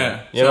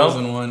storyline, you know.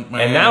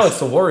 And now it's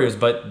the Warriors,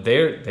 but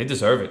they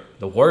deserve it.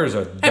 The Warriors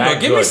are that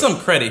good. Give me some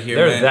credit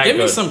here, man. Give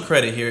me some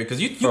credit here, because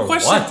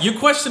you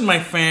question my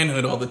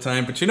fanhood all the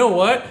time, but you know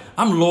what?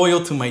 I'm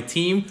loyal to my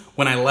team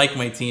when I like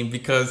my team,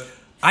 because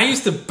I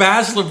used to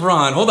bash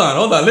LeBron. Hold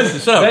on. Listen,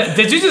 shut up.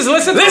 Did you just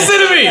listen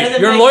to me?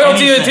 You're loyal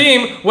to your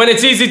team when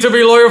it's easy to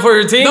be loyal for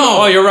your team?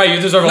 No. Oh, you're right.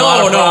 You deserve a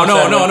lot of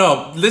props.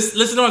 No.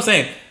 Listen to what I'm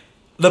saying.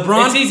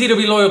 LeBron. It's easy to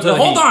be loyal to the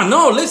Hold Heat. on.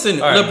 No, listen.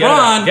 Right,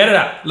 LeBron. Get it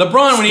out.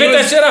 LeBron, when Spit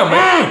that shit out,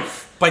 man.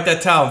 Bite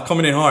that towel.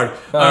 Coming in hard.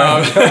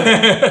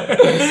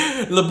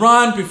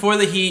 LeBron, before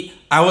the Heat,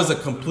 I was a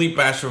complete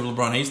basher of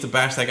LeBron. I used to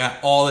bash that guy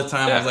all the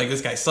time. I was like,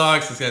 this guy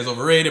sucks. This guy's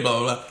overrated, blah,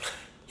 blah, blah.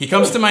 He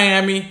comes to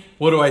Miami.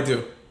 What do? I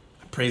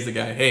praise the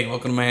guy. Hey,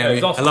 welcome to Miami.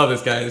 Awesome. I love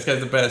this guy. This guy's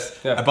the best.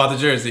 Yeah. I bought the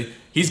jersey.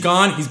 He's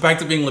gone. He's back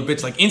to being a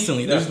bitch like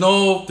instantly. There's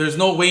no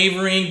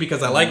wavering,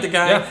 because I like the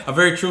guy. Yeah. I'm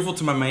very truthful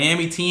to my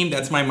Miami team.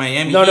 That's my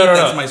Miami No, Heat. no, no,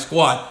 That's no. my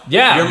squad.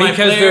 Yeah, You're my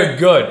because player. they're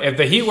good. If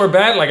the Heat were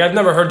bad, like I've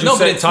never heard you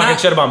talking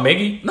shit about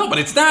Miggy. No, but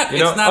it's not.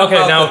 You know? It's not. Okay,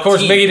 about now the of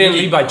course team. Miggy didn't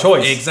leave by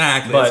choice.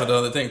 Exactly, But- that's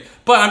another thing.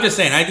 But I'm just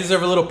saying, I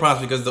deserve a little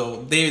props, because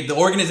the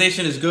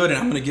organization is good, and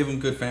I'm going to give them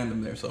good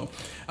fandom there. So,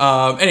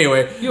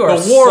 anyway, You are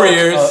the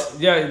Warriors.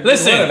 listen,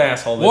 Listen, what an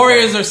asshole. this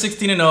Warriors guy. are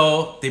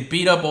 16-0. They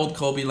beat up old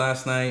Kobe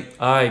last night.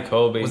 Aye,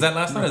 Kobe. Was that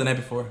last night or the night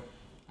before?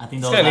 I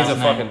think This that guy was needs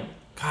a last night. fucking.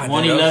 God,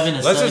 111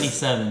 to let's just-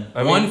 77.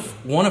 I mean,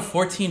 one of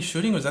 14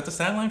 shooting. Was that the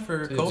stat line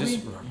for Kobe?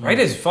 Just write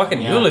his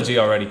fucking Yeah. eulogy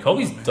already.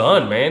 Kobe's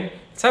done, man.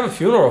 Let's have a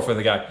funeral for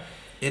the guy.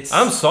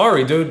 I'm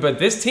sorry, dude, but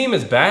this team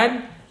is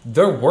bad.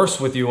 They're worse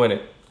with you in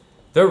it.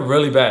 They're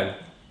really bad.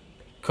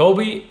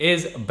 Kobe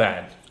is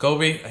bad.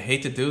 Kobe, I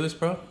hate to do this,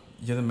 bro.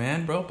 You're the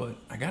man, bro, but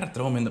I gotta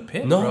throw him in the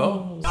pit, No.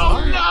 bro.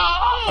 All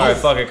right,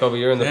 fuck it, Kobe.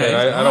 You're in the pit.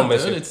 I don't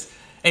miss you.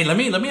 Hey, let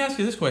me ask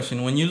you this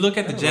question: when you look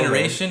at the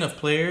generation of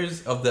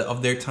players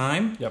of their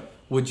time, Yep.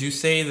 would you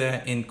say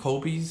that in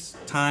Kobe's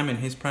time and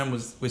his prime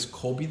was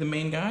Kobe the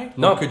main guy?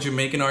 No. Or could you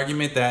make an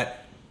argument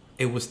that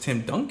it was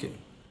Tim Duncan?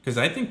 Because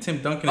I think Tim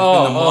Duncan has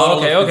been the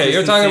model. Okay.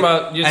 You're talking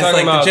about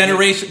the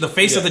generation, the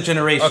face of the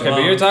generation. Okay,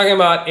 but you're talking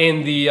about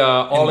in the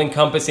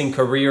all-encompassing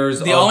careers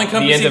of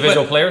the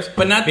individual players,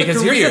 but not the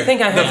because career. here's the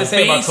thing I have to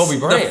say about Kobe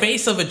Bryant. The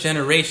face of a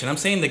generation. I'm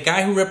saying the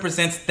guy who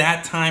represents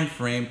that time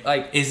frame.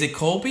 Like, is it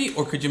Kobe,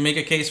 or could you make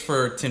a case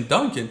for Tim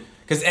Duncan?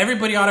 Because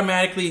everybody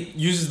automatically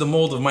uses the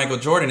mold of Michael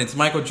Jordan. It's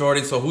Michael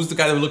Jordan, so who's the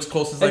guy that looks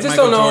closest like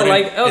Michael Jordan?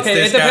 I just don't know,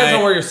 okay, it depends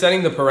on where you're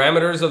setting the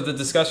parameters of the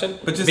discussion.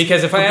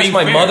 Because if I ask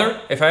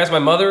my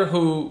mother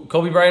who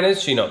Kobe Bryant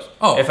is, she knows.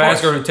 If I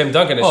ask her who Tim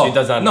Duncan is, she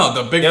does not know.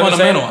 No, the big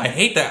fundamental. I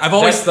hate that.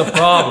 That's the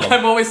problem.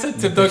 I've always said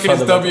Tim Duncan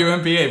is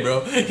WNBA,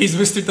 bro. He's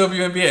Mr.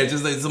 WNBA.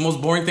 It's the most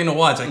boring thing to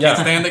watch. I can't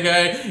stand the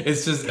guy.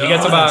 It's just he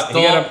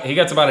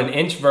gets about an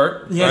inch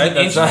vert. He has an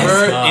inch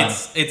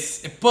vert.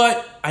 It's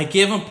but I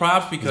give him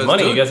props because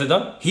money. He gets it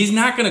done. He's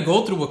not going to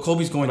go through what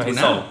Kobe's going through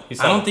now.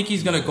 I don't think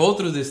he's going to go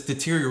through this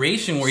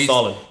deterioration where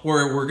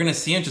where we're going to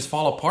see him just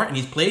fall apart. And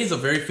he plays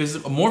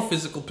a more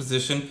physical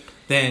position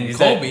than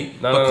Kobe.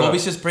 But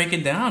Kobe's just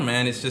breaking down,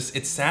 man.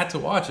 It's sad to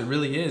watch. It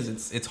really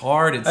is. It's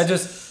hard.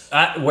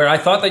 Where I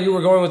thought that you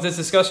were going with this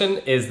discussion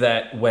is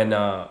that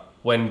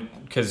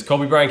because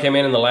Kobe Bryant came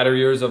in the latter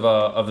years of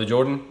the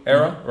Jordan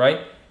era,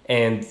 right?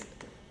 And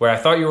where I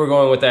thought you were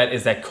going with that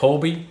is that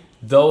Kobe,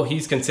 though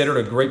he's considered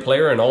a great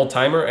player, an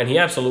all-timer, and he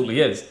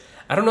absolutely is,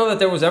 I don't know that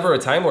there was ever a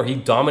time where he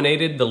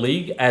dominated the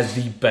league as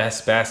the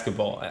best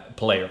basketball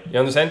player. You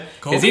understand?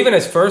 Because even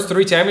his first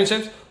 3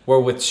 championships were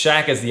with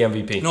Shaq as the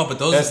MVP. No, but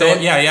those... But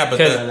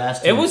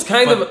it was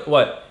kind of...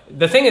 What?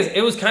 The thing is,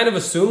 it was kind of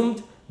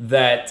assumed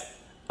that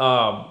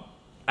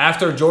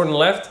after Jordan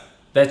left,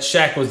 that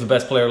Shaq was the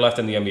best player left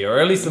in the NBA, or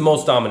at least the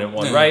most dominant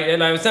one, right?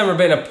 And it's never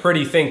been a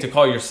pretty thing to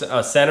call your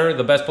center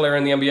the best player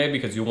in the NBA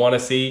because you want to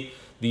see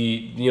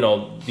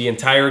the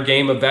entire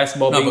game of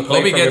basketball being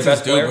played from your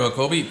best player. Bro.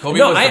 Kobe was the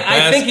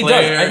best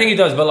player. I think he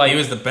does, but like he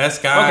was the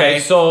best guy. Okay,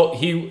 so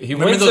he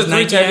wins the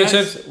 3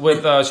 championships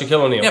with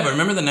Shaquille O'Neal. Yeah, but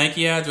remember the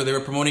Nike ads where they were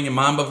promoting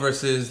Mamba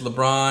versus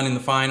LeBron in the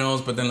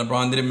finals, but then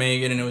LeBron didn't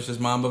make it, and it was just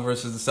Mamba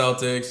versus the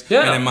Celtics,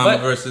 and then Mamba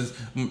versus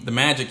the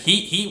Magic.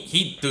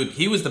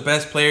 He was the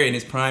best player in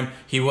his prime.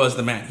 He was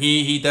the man.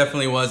 He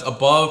definitely was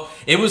above.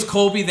 It was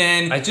Kobe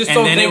then. I just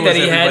don't think that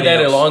he had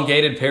that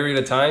elongated period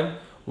of time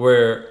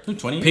where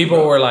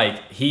people were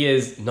like, he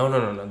is...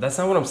 No. That's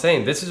not what I'm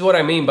saying. This is what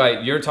I mean by...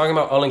 You're talking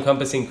about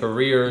all-encompassing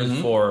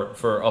careers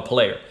for a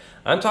player.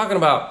 I'm talking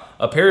about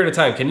a period of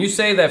time. Can you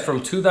say that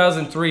from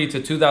 2003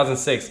 to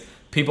 2006,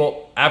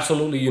 people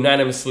absolutely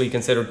unanimously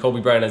considered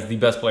Kobe Bryant as the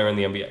best player in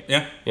the NBA.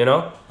 Yeah. You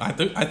know? I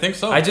think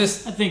so. I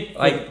think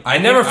I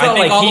never felt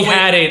like he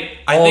had it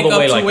all the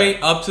way like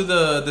that. Up to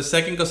the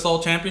second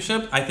Gasol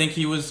championship, I think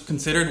he was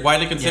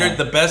widely considered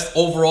the best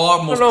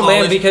overall, most polished,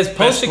 man, because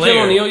post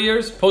Shaquille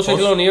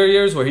O'Neal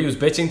years where he was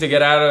bitching to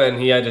get out of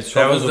and he had his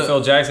troubles with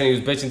Phil Jackson, he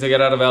was bitching to get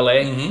out of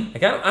LA. Mm-hmm.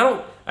 Like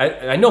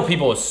I know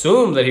people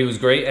assume that he was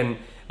great and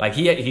like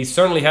he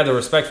certainly had the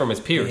respect from his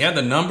peers. He had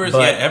the numbers,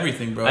 he had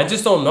everything, bro. I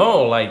just don't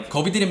know. Like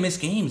Kobe didn't miss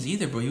games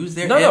either, bro. He was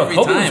there every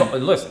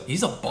time. Listen,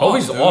 he's a boss.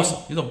 Kobe's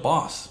awesome. He's a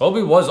boss.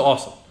 Kobe was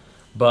awesome,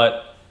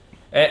 but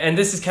and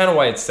this is kind of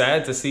why it's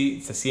sad to see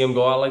him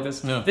go out like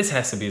this. Yeah. This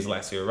has to be his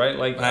last year, right?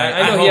 Like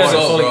I know he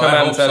hasn't fully come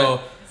out and said it,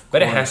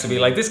 but it has to be.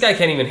 Like this guy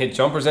can't even hit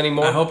jumpers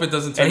anymore. I hope it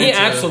doesn't turn. And he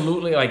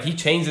absolutely he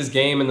changed his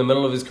game in the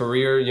middle of his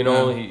career. You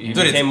know, he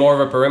became more of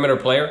a perimeter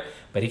player,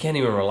 but he can't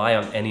even rely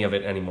on any of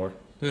it anymore.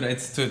 Dude,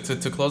 it's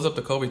to close up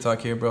the Kobe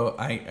talk here, bro.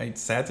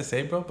 It's sad to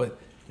say, bro, but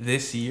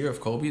this year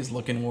of Kobe is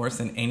looking worse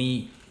than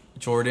any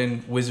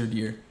Jordan Wizard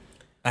year.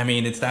 I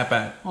mean, it's that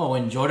bad. Oh,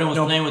 when Jordan was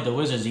playing with the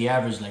Wizards, he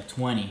averaged like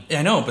 20.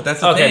 Yeah, I know, but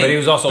that's the thing. Okay, but he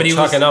was also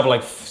chucking up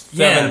like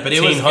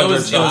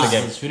 1,700 shots a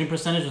game. His shooting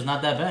percentage was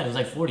not that bad. It was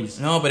like 40s.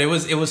 No, but it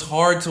was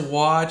hard to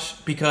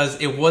watch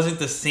because it wasn't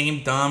the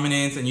same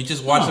dominance, and you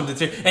just watched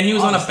him. And he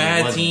was on a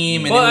bad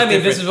team. And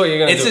this is what you're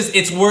gonna do.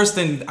 It's worse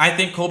than I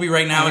think Kobe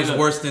right now is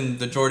worse than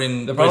the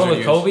Jordan. The problem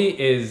with Kobe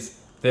is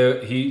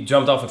he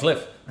jumped off a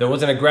cliff. There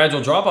wasn't a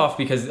gradual drop-off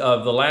because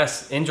of the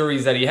last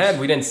injuries that he had.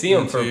 We didn't see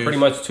him for pretty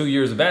much 2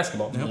 years of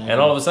basketball. Yep. And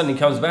all of a sudden he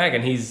comes back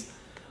and he's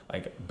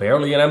like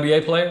barely an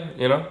NBA player,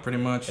 you know? Pretty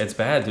much. It's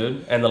bad,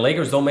 dude. And the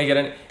Lakers don't make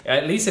it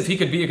at least if he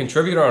could be a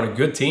contributor on a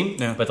good team,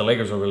 but the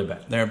Lakers are really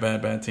bad. They're a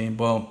bad team.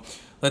 Well,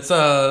 let's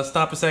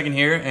stop a second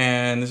here,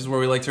 and this is where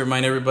we like to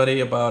remind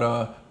everybody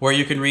about where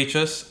you can reach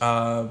us.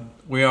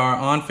 We are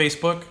on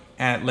Facebook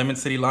at Lemon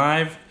City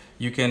Live.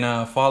 You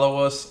can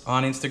follow us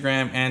on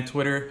Instagram and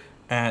Twitter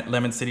at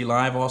Lemon City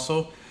Live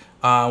also.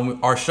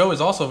 Our show is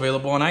also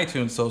available on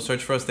iTunes, so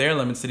search for us there,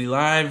 Lemon City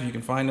Live. You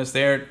can find us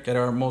there, get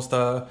our most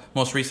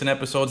recent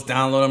episodes,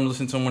 download them,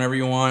 listen to them whenever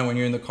you want, when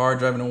you're in the car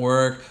driving to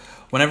work.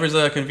 Whenever's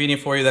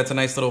convenient for you, that's a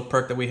nice little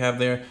perk that we have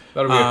there.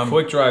 That'll be a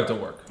quick drive to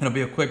work. It'll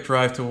be a quick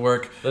drive to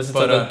work. Listen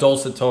to the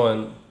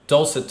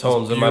dulcet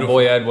tones of my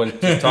boy Edwin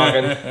just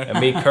talking and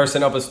me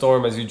cursing up a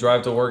storm as you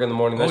drive to work in the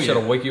morning. That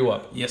shit'll wake you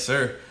up. Yes,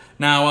 sir.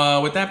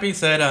 Now, with that being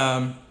said,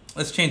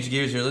 let's change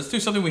gears here. Let's do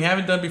something we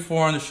haven't done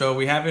before on the show.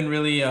 We haven't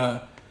really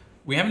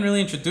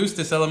introduced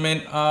this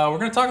element. We're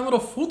gonna talk a little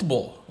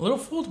football, a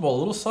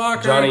little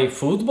soccer. Johnny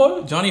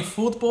Football.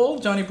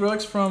 Johnny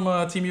Brooks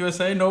from Team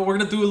USA. No, we're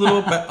gonna do a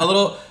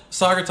little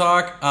soccer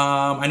talk.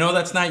 I know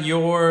that's not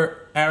your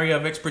area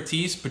of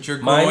expertise, but you're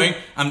growing.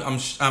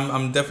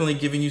 I'm definitely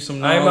giving you some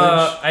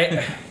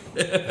knowledge.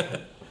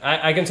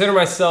 I consider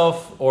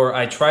myself, or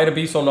I try to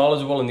be so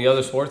knowledgeable in the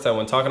other sports that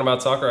when talking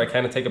about soccer, I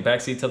kind of take a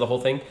backseat to the whole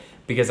thing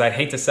because I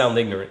hate to sound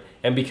ignorant.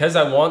 And because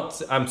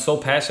I'm so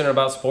passionate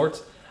about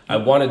sports, I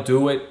want to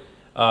do it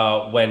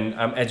when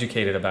I'm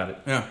educated about it.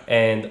 Yeah.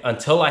 And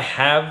until I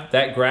have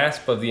that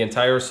grasp of the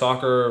entire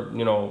soccer,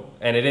 you know,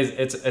 and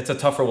it's a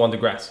tougher one to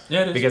grasp.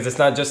 Yeah, it is. Because it's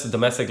not just a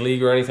domestic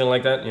league or anything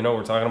like that. You know,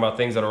 we're talking about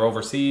things that are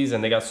overseas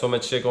and they got so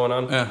much shit going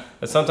on. Yeah.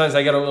 That sometimes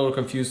I get a little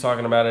confused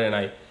talking about it, and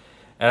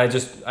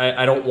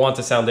I don't want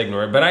to sound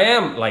ignorant, but I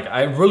am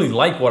I really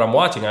like what I'm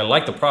watching. I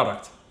like the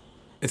product.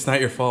 It's not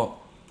your fault.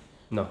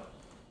 No.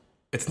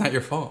 It's not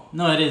your fault.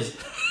 No, it is.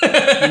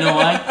 You know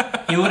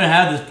why? He wouldn't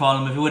have this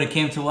problem if he would have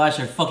came to watch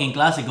our fucking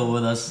Clasico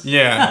with us.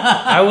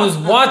 Yeah. I was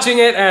watching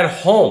it at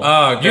home.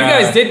 Oh, God. You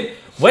guys didn't.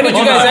 When did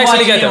you guys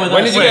actually get there?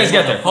 When did you guys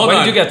get there? When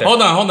did you get there?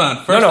 Hold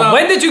on. First off,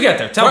 when did you get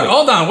there? Tell me.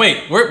 Hold on,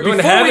 wait. You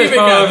didn't have this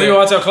problem if you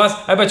watch our class?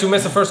 I bet you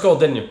missed the first goal,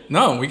 didn't you?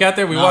 No, we got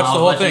there. We watched the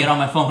whole thing. I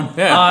was watching it on my phone.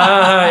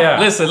 Yeah.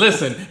 Yeah.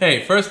 Listen.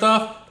 Hey, first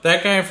off,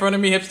 that guy in frnt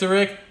of me, Hipster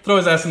Rick, throw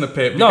his ass in the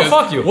pit. No,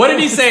 fuck you. What did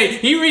he say?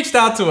 He reached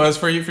out to us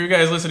for you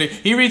guys listening.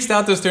 He reached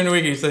out to us during the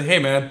week and he said, "Hey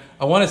man,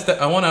 I want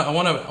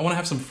to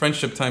have some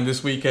friendship time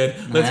this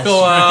weekend. Let's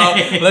go out.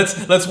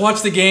 Let's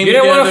watch the game. You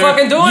didn't want to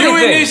fucking do anything.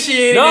 You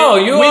initiated. No,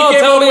 you all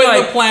tell me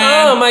the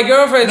plan. Oh, my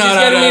girlfriend, she's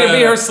getting me to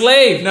be her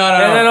slave. No.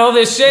 And then all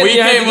this shit. We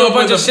you had to came do a up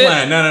bunch with of a shit.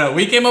 plan. No.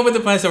 We came up with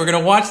the plan. So we're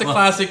gonna watch the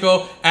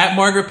Clasico at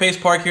Margaret Pace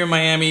Park here in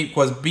Miami.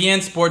 Because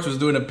BN Sports was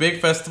doing a big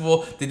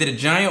festival. They did a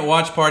giant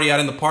watch party out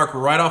in the park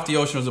right off the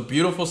ocean. It was a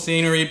beautiful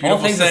scenery, beautiful all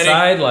things setting.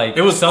 Aside,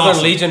 it was Southern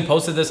awesome. Legion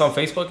posted this on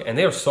Facebook, and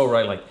they are so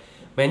right.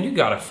 Man, you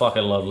gotta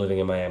fucking love living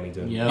in Miami,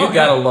 dude. Yeah. You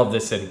gotta love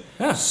this city.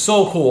 Yeah.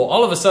 So cool.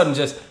 All of a sudden,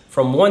 just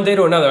from one day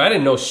to another, I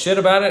didn't know shit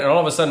about it, and all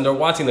of a sudden they're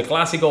watching the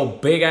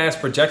Clasico big ass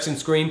projection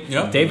screen.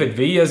 Yep. David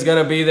Villa's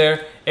gonna be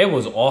there. It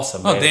was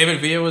awesome. Oh, man. David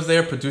Villa was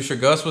there. Producer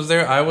Gus was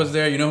there. I was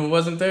there. You know who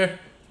wasn't there?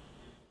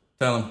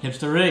 Tell him.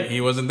 Hipster Rick.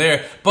 He wasn't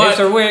there. But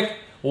Hipster Wick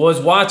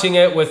was watching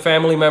it with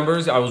family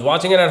members. I was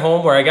watching it at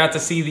home where I got to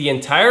see the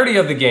entirety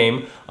of the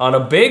game on a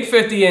big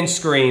 50-inch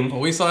screen.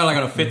 we saw it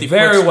on a 50-foot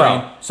Very screen.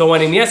 well. So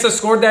when Iniesta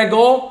scored that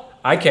goal,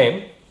 I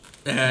came.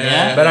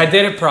 Yeah. But I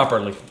did it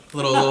properly. A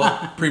little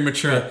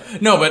premature.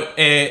 No, but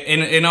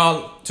in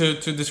all to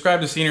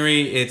describe the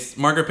scenery, it's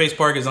Margaret Pace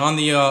Park is on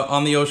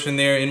the ocean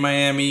there in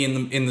Miami,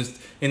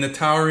 in the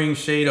towering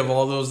shade of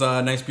all those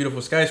nice,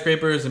 beautiful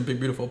skyscrapers and big,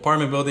 beautiful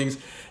apartment buildings.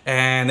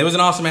 And it was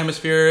an awesome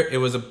atmosphere. It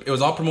was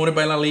all promoted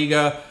by La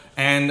Liga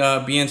and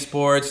BN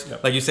Sports.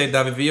 Yep. Like you said,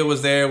 David Villa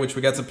was there, which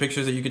we got some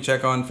pictures that you can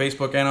check on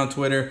Facebook and on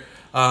Twitter.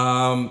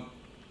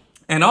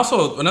 And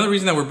also, another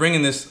reason that we're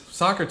bringing this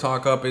soccer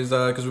talk up is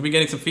because we've been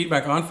getting some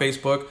feedback on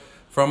Facebook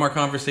from our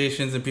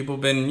conversations, and people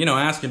have been,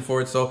 asking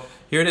for it. So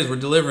here it is. We're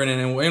delivering it,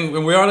 and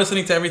we are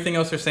listening to everything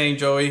else you're saying,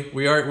 Joey.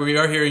 We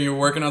are hearing you're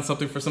working on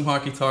something for some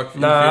hockey talk.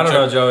 No, I don't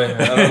know, Joey.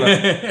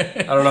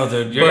 I don't know,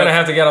 dude. You're gonna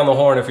have to get on the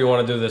horn if you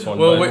want to do this one.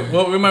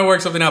 Well, we might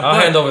work something out. I'll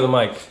hand over the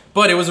mic.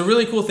 But it was a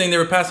really cool thing. They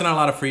were passing out a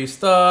lot of free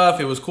stuff.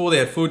 It was cool. They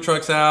had food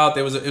trucks out.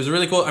 It was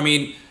really cool. I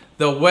mean,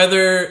 the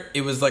weather,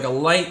 it was like a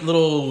light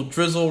little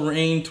drizzle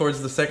rain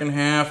towards the second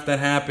half that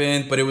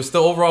happened, but it was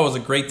still, overall, it was a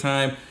great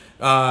time.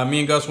 Me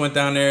and Gus went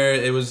down there.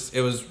 It was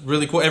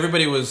really cool. It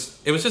was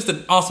just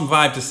an awesome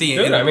vibe to see.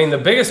 Dude, I mean, the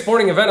biggest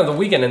sporting event of the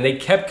weekend, and they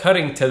kept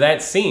cutting to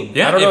that scene.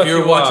 Yeah, I don't know if you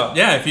were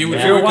watching. If you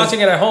were watching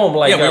it at home,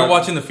 we were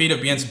watching the feed of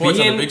BN Sports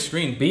on the big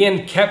screen.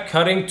 BN kept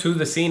cutting to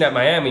the scene at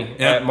Miami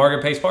at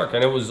Margaret Pace Park,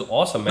 and it was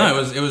awesome, man.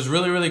 No, it was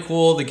really, really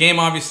cool. The game,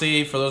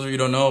 obviously, for those of you who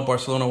don't know,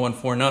 Barcelona won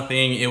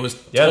 4-0. It was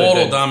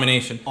total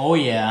domination. Oh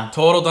yeah,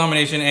 total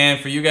domination. And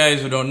for you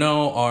guys who don't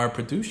know, our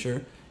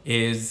producer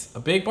is a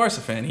big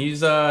Barca fan. He's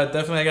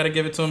definitely, I got to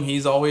give it to him.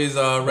 He's always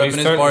repping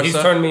his Barca. He's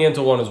turned me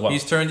into one as well.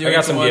 He's turned you into one. I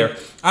got some one. gear.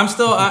 I'm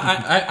still,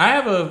 I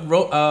have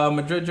a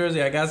Madrid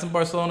jersey. I got some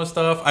Barcelona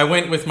stuff. I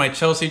went with my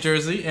Chelsea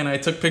jersey, and I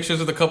took pictures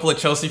with a couple of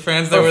Chelsea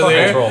fans that were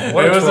there.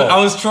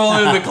 I was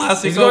trolling the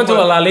Classico. He's going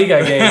to a La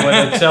Liga game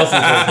with a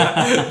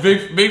Chelsea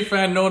jersey. big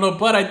fan, no,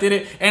 but I did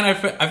it. And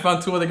I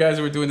found two other guys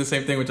who were doing the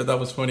same thing, which I thought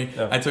was funny.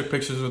 Yeah. I took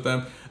pictures with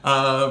them.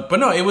 But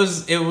no, it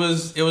was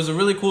a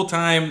really cool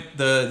time.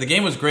 The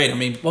game was great. I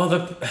mean, well,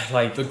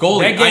 the goal,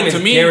 that game is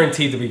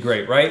guaranteed to be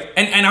great, right?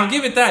 And I'll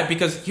give it that,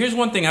 because here's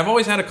one thing I've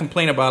always had a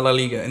complaint about La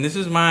Liga, and this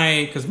is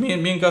because me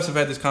and Gus have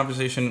had this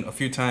conversation a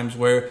few times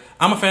where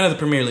I'm a fan of the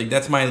Premier League.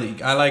 That's my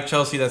league. I like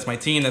Chelsea. That's my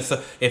team.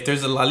 If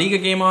there's a La Liga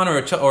game on or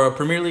a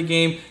Premier League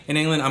game in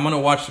England, I'm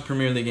gonna watch the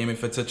Premier League game.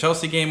 If it's a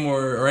Chelsea game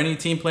or any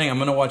team playing, I'm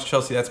gonna watch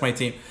Chelsea. That's my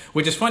team.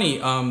 Which is funny.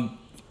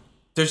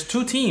 There's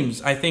two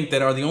teams, I think,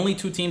 that are the only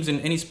two teams in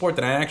any sport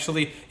that I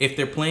actually, if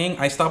they're playing,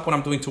 I stop what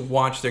I'm doing to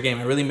watch their game.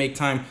 I really make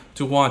time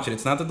to watch it.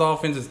 It's not the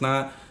Dolphins. It's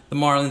not the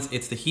Marlins.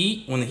 It's the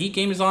Heat. When the Heat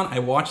game is on, I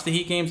watch the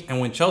Heat games.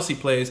 And when Chelsea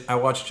plays, I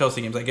watch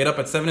Chelsea games. I get up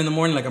at 7 in the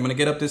morning, like I'm going to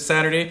get up this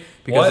Saturday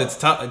because it's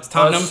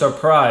Tottenham. I'm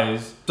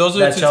surprised those are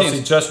that the two Chelsea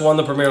teams. just won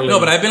the Premier League.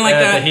 No, but I've been like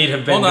that. The Heat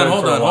have been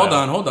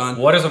hold on.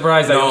 What a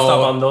surprise that you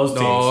stop on those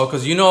teams. No,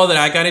 because you know that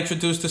I got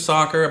introduced to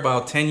soccer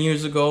about 10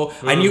 years ago.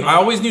 Mm-hmm. I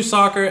always knew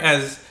soccer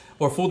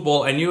or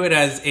football. I knew it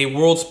as a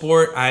world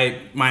sport.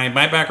 My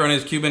background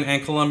is Cuban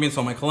and Colombian, so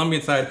on my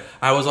Colombian side,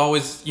 I was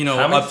always,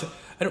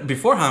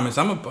 before James,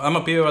 I'm a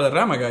Pío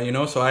Valderrama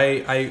guy, so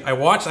I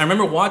watched. I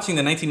remember watching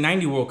the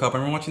 1990 World Cup. I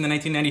remember watching the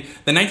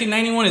 1990. The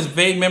 1991 is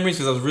vague memories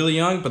because I was really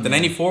young, but the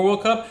 94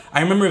 World Cup,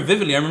 I remember it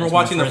vividly. I remember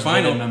watching the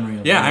final.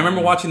 I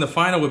remember watching the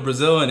final with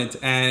Brazil and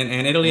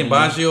Italy and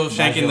Baggio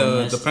shanking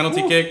the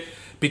penalty kick.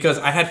 Because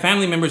I had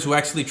family members who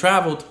actually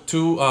traveled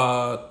to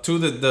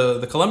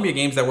the Colombia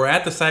games that were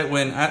at the site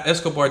when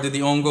Escobar did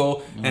the own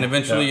goal and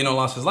eventually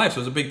lost his life. So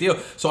it was a big deal.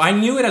 So I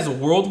knew it as a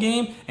world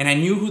game and I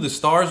knew who the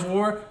stars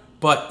were.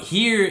 But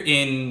here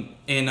in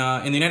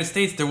the United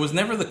States, there was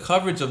never the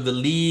coverage of the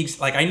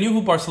leagues. Like, I knew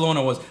who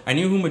Barcelona was, I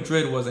knew who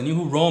Madrid was, I knew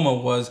who Roma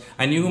was,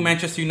 I knew who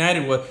Manchester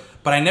United was.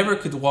 But I never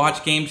could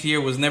watch games here.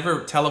 It was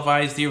never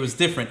televised here. It was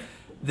different.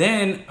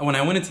 Then, when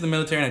I went into the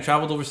military and I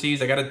traveled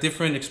overseas, I got a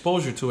different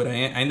exposure to it. I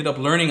ended up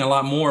learning a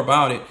lot more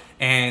about it.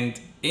 And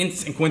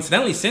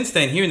coincidentally, since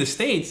then, here in the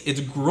States, it's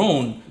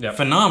grown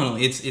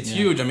phenomenally. It's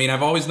huge. I mean,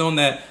 I've always known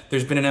that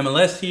there's been an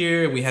MLS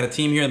here. We had a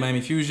team here, the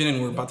Miami Fusion,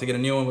 and we're about to get a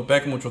new one with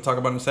Beckham, which we'll talk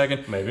about in a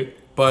second. Maybe.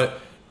 But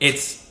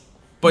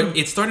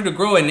it started to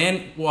grow, and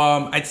then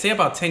I'd say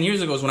about 10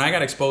 years ago is when I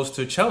got exposed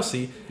to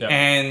Chelsea,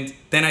 and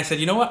then I said,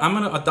 you know what, I'm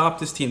going to adopt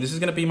this team. This is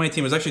going to be my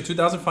team. It was actually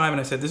 2005, and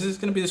I said, this is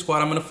going to be the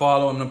squad I'm going to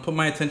follow. I'm going to put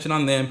my attention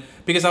on them,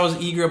 because I was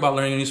eager about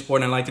learning a new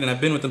sport, and I liked it, and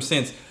I've been with them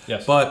since.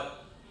 Yes.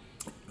 But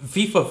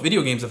FIFA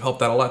video games have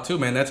helped out a lot too,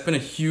 man. That's been a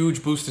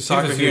huge boost to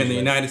soccer here in the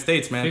United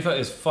States, man. FIFA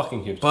is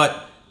fucking huge.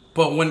 But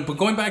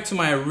going back to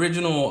my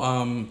original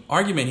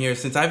argument here,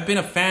 since I've been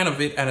a fan of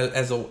it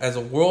as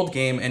a world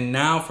game, and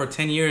now for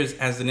 10 years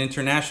as an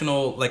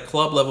international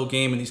club level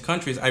game in these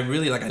countries, I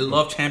really I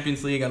love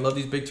Champions League. I love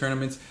these big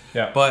tournaments.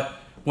 Yeah. But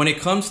when it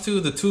comes to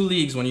the two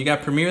leagues, when you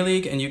got Premier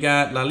League and you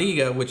got La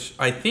Liga, which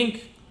I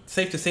think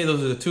safe to say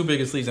those are the two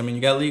biggest leagues. I mean,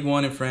 you got League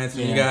One in France,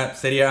 and you got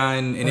Serie A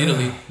in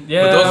Italy. But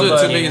those are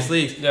the two biggest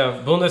leagues.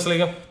 Yeah,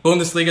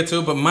 Bundesliga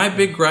too. But my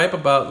big gripe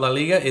about La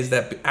Liga is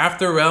that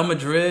after Real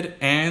Madrid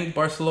and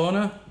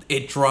Barcelona,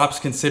 it drops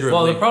considerably.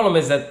 Well, the problem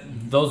is that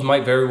those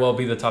might very well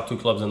be the top 2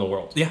 clubs in the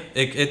world. Yeah,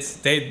 they're That's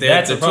the the two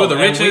of the problem.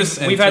 And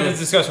richest. we've had this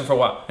discussion for a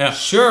while. Yeah.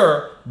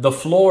 Sure, the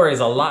floor is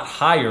a lot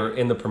higher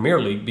in the Premier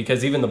League because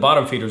even the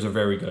bottom feeders are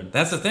very good.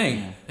 That's the thing.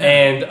 Yeah.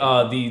 And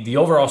the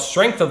overall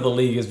strength of the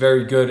league is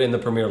very good in the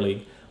Premier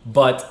League.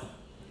 But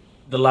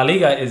the La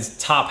Liga is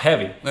top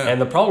heavy. Yeah. And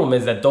the problem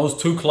is that those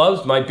 2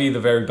 clubs might be the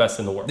very best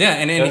in the world. Yeah,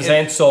 and you know what I'm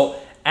saying? So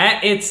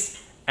at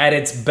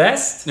its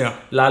best, Yeah.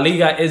 La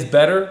Liga is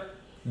better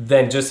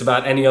than just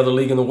about any other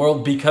league in the world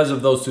because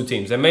of those 2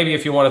 teams. And maybe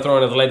if you want to throw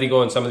in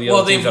Atletico and some of the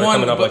other teams that are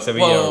coming up like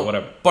Sevilla or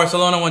whatever.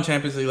 Barcelona won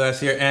Champions League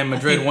last year, and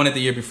Madrid won it the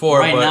year before.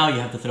 Right but now, you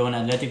have to throw in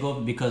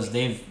Atletico because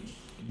they've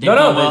No,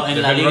 done well in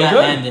they've La been Liga really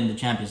good. and in the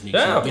Champions League.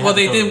 Yeah. So we well, have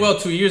to they throw did in. well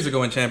 2 years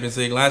ago in Champions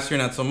League. Last year,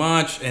 not so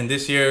much, and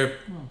this year,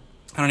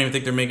 I don't even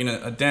think they're making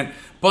a dent.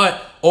 But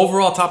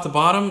overall, top to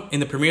bottom in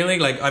the Premier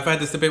League, like I've had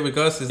this debate with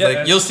Gus, is Yeah,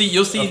 like you'll see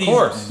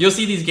course. you'll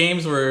see these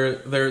games where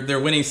they're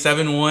winning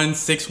 7-1,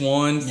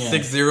 6-1, Yeah.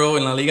 6-0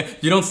 in La Liga.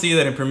 You don't see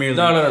that in Premier League.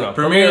 No.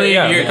 Premier League,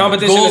 yeah, you're- the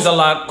competition goals, is a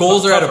lot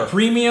Goals are at a tougher.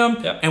 premium,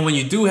 Yep. and when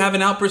you do have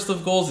an outburst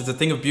of goals, it's a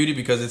thing of beauty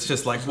because it's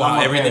just like a lot wow,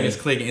 more everything parity.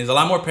 is clicking. There's a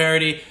lot more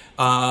parity.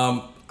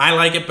 I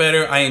like it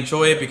better. I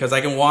enjoy it because I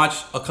can watch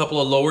a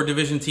couple of lower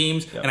division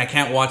teams, and I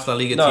can't watch La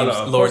Liga teams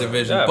of lower course.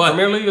 division. Yeah, But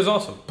Premier League is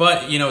awesome.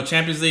 but you know,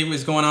 Champions League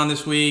was going on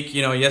this week.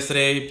 You know,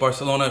 yesterday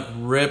Barcelona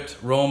ripped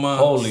Roma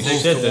Holy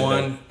shit, did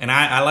 6-1, and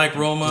I like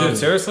Roma. Dude,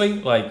 seriously,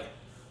 like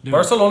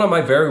Barcelona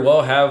might very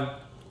well have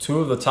 2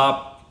 of the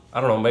top, I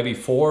don't know, maybe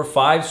 4 or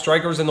 5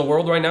 strikers in the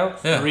world right now.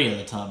 Yeah. 3 at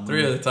the top.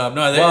 Three at the top.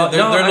 No, Well,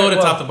 they're loaded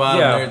well, top to bottom.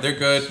 yeah. They're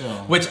good. So-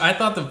 Which I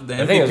thought the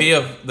thing MVP is,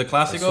 of the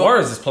Clasico.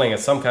 Suarez is playing at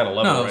some kind of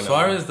level No, right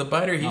Suarez, the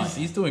biter,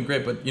 he's doing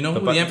great. But you know who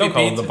the MVP don't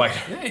call him the biter.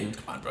 Yeah,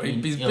 come on, bro.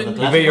 He's Yo, been,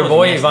 the now. You bet your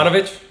boy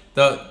Ivanovic?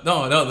 the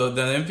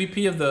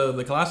MVP of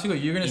the Clasico.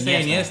 You're gonna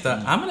say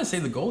Iniesta. Iniesta. I'm gonna say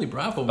the goalie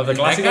Bravo. Of the man.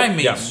 That Clasico? guy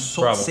made Yeah,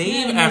 Bravo.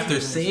 save Yeah, after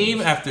Iniesta.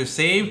 save after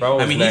save. Bravo I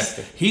was mean,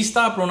 nasty. he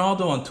stopped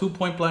Ronaldo on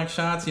 2-point blank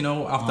shots. You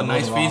know, off the Oh,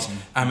 nice those are feeds. awesome.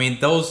 I mean,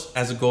 those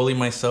as a goalie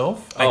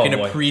myself, I Oh, can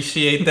boy.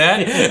 appreciate that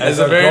As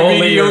a a very goalie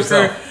mediocre,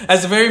 yourself.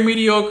 as a very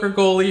mediocre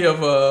goalie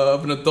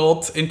of an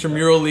adult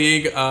intramural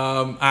league.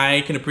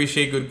 I can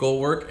appreciate good goal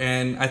work,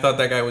 and I thought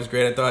that guy was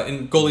great. I thought,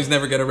 and goalies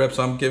never get a rep,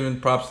 so I'm giving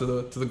props to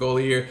the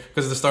goalie here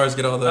because the stars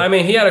get all the. I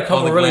mean, he had a all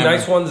couple the of really glamour.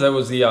 nice ones. There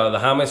was the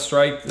James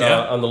strike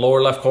Yeah. on the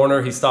lower left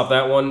corner. He stopped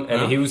that one,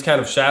 and Yeah. he was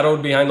kind of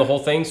shadowed behind the whole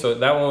thing. So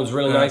that one was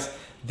really Yeah. nice.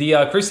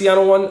 The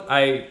Cristiano one,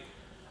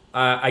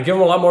 I give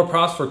him a lot more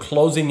props for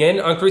closing in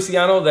on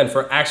Cristiano than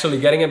for actually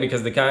getting it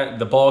because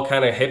the ball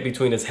kind of hit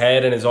between his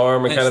head and his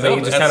arm and It's kind of thing. He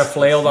still- just kind of that's-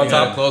 flailed on you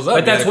gotta top. close up, But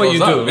you that's gotta what you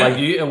close do. up,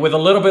 yeah. Like with a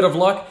little bit of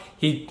luck,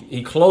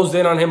 he closed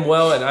in on him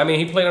well, and I mean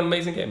he played an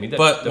amazing game. He did.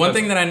 But one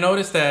thing defensively. that I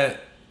noticed that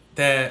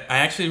I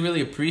actually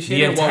really the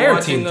appreciated while entire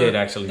watching team did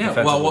actually. Yeah,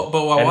 defensively.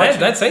 but while and watching,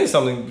 that's saying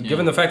something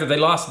given the fact that they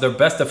lost their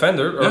best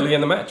defender early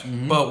in the match.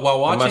 but while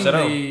watching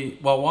Mascherano.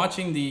 while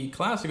watching the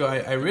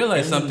Clasico, I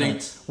realized Isn't something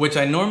nuts. which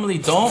I normally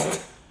don't.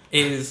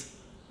 Is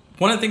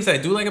one of the things that I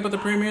do like about the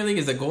Premier League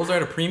is that goals are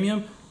at a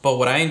premium. But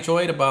what I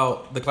enjoyed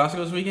about the Clasico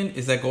this weekend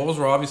is that goals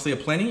were obviously a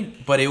plenty,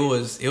 but it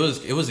was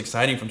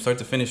exciting from start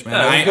to finish, man.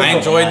 Yeah, it was good I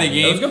football. enjoyed the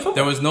Yeah, it was game. good football.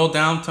 There was no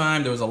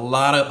downtime. There was a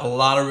lot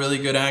of really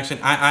good action.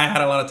 I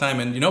had a lot of time,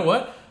 and you know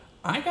what?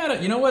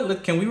 You know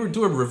what? Can we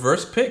do a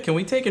reverse pick? Can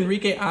we take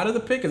Enrique out of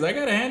the pick? Because I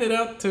gotta hand it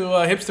out to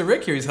Hipster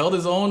Rick here. He's held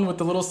his own with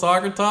the little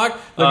soccer talk,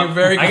 looking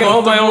very. I can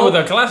hold my own with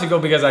comfortable. a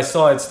Clasico because I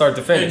saw it start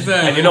to finish.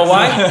 Exactly. And you know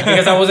why?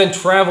 Because I wasn't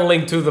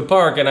traveling to the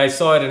park and I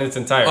saw it in its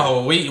entirety.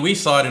 Oh, we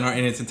saw it in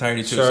its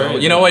entirety too. Sure So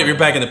you you know did. what? You're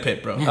back in the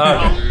pit, bro.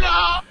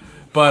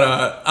 But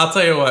I'll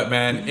tell you what,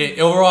 man.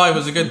 Overall, it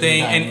was a good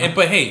thing. And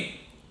but hey,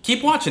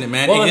 keep watching it,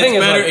 man. Well, it the gets thing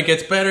is, better. like, It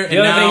gets better. The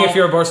other thing, if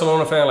you're a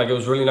Barcelona fan, like it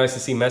was really nice to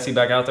see Messi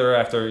back out there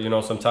after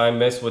some time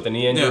missed with a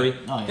knee injury.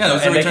 Oh, yeah. that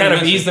was the And they return kind of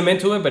Messi. eased him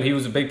into it, but he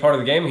was a big part of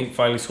the game. He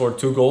finally scored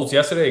 2 goals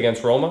yesterday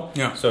against Roma.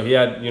 Yeah. So he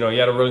had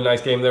a really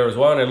nice game there as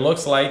well, and it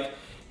looks like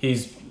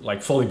he's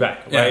like fully back.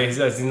 Right?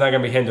 Yeah. He's not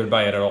going to be hindered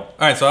by it at all. All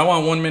right, so I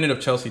want 1 minute of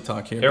Chelsea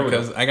talk here Here we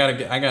because go. I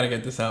gotta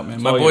get this out, man.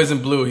 It's My all boys you.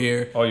 in blue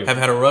here All you. have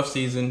had a rough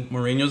season.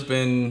 Mourinho's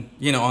been,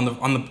 on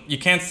the you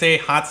can't say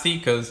hot seat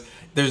because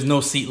there's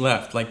no seat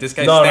left. Like this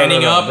guy's No, no,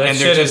 standing no. up That and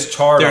they're shit is just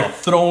charred they're off.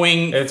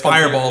 throwing It's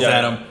fireballs complete-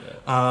 at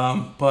yeah,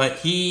 him. But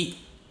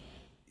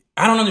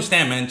I don't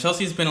understand, man.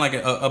 Chelsea's been like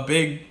a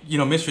big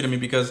mystery to me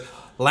because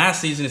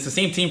last season it's the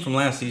same team from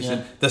last season,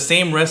 Yeah. the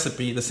same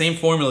recipe, the same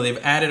formula. They've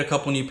added a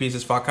couple new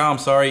pieces. Falcao, I'm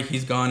sorry,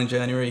 he's gone in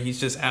January. He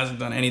just hasn't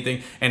done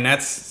anything, and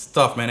that's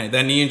stuff, man.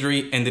 That knee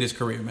injury ended his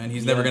career, man.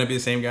 He's never gonna be the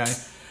same guy.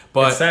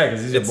 But It's sad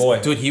 'cause he's your boy.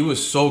 dude. He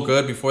was so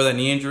good before that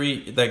knee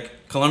injury. Like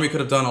Colombia could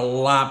have done a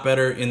lot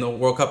better in the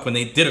World Cup when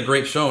they did a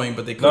great showing,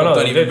 but they could have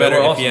done even better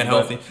if he had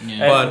healthy.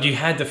 But you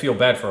had to feel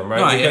bad for him, right?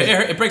 No,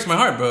 it breaks my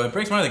heart, bro. It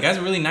breaks my heart. The guy's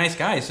a really nice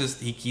guy. It's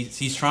just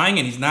he's trying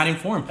and he's not in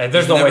form. And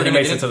there's no way he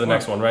makes it to the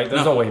next one, right?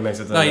 There's no way he makes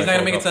it to the next one. No, he's not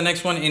gonna make it to the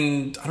next one.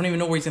 I don't even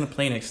know where he's gonna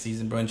play next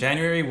season, bro. In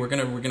January, we're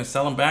gonna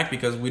sell him back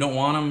because we don't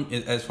want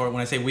him. As far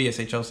when I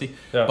say Chelsea,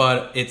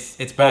 but it's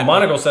bad. Well,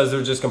 Monaco says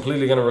they're just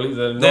completely gonna release.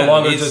 They're no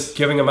longer just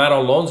giving him out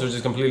on loans. They're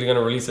just completely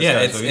gonna release this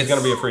guy. So he's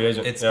gonna be a free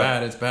agent. It's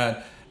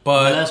bad.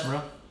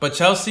 But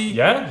Chelsea,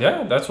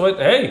 that's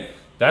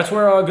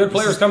where good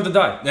players come to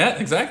die. Yeah,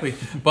 exactly.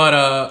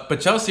 But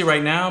Chelsea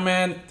right now,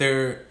 man,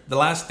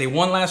 they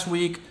won last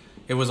week.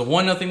 It was a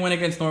 1-0 win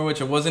against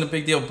Norwich. It wasn't a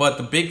big deal, but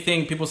the big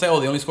thing, people say,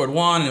 they only scored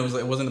one, and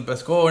it wasn't the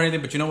best goal or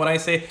anything. But you know what I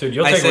say? Dude,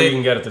 you'll take what you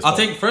can get at this point.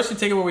 You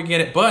take it where we can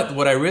get it. But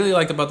what I really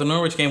liked about the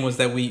Norwich game was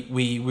that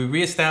we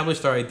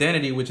reestablished our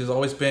identity, which has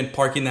always been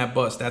parking that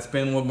bus. That's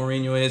been what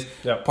Mourinho is.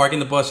 Yep. Parking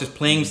the bus, just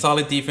playing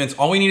solid defense.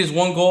 All we need is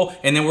one goal,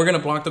 and then we're going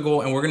to block the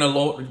goal, and we're going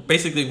to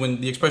basically, when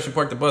the expression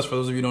park the bus, for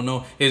those of you who don't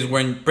know, is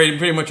when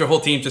pretty much your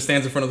whole team just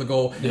stands in front of the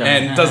goal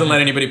and doesn't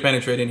let anybody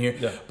penetrate in here.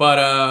 Yeah.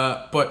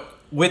 But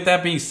with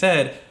that being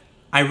said,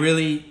 I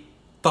really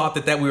thought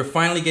that we were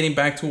finally getting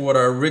back to what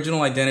our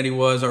original identity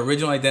was, our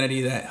original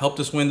identity that helped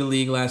us win the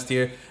league last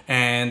year.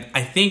 And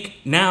I think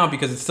now,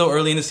 because it's still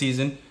early in the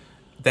season,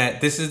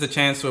 that this is the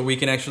chance where we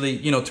can actually,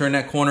 turn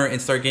that corner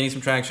and start gaining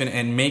some traction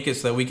and make it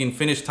so that we can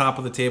finish top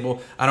of the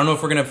table. I don't know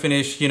if we're going to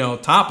finish,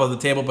 top of the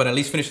table, but at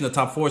least finish in the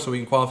top 4 so we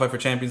can qualify for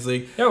Champions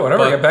League. Yeah,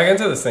 whatever. Get back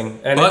into this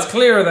thing. And it's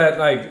clear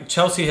that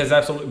Chelsea has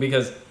absolutely,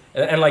 because,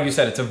 and like you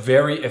said, it's a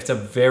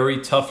very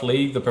tough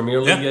league. The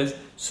Premier League is.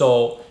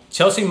 So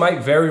Chelsea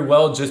might very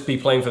well just be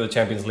playing for the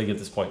Champions League at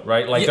this point,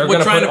 right? They're going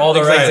to put all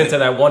their eggs into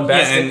that one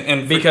basket.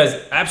 And because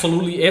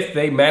absolutely, if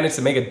they manage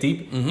to make a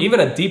even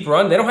a deep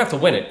run, they don't have to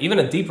win it. Even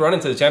a deep run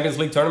into the Champions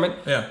League tournament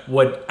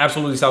would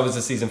absolutely salvage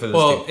the season for this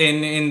team. Well,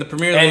 in the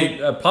Premier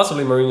League, and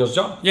possibly Mourinho's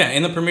job. Yeah,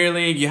 in the Premier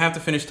League, you have to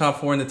finish top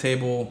 4 in the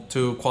table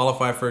to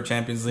qualify for a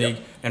Champions League.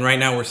 Yep. And right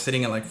now, we're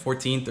sitting at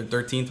 14th or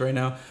 13th right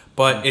now.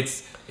 But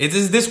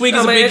this week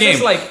is a big game.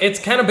 It's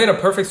kind of been a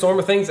perfect storm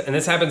of things, and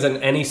this happens in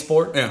any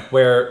sport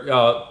where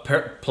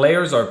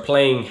players are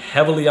playing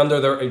heavily under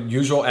their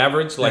usual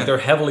average, they're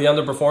heavily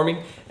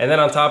underperforming, and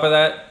then on top of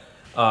that,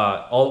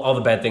 all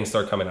the bad things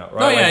start coming out,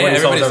 right? Everybody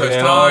starts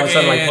talking. All of a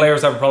sudden,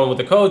 players have a problem with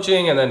the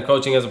coaching, and then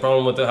coaching has a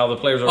problem with how the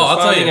players are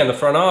responding, and the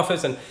front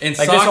office, and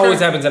soccer, this always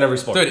happens in every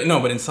sport. Dude, no,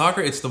 but in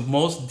soccer, it's the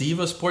most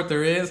diva sport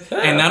there is,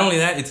 and not only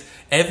that, it's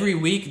every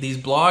week these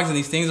blogs and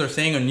these things are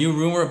saying a new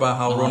rumor about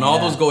how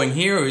Ronaldo's going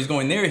here or he's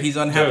going there, he's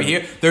unhappy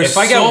here. If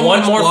I get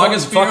one more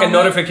fucking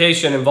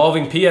notification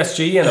involving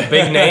PSG and a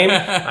big name,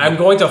 I'm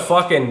going to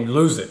fucking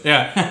lose it.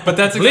 Yeah, but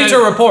that's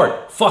Bleacher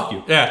Report. Fuck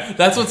you. Yeah,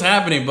 that's what's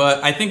happening.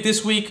 But I think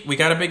this week we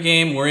got a big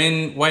game. We're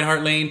in White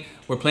Hart Lane.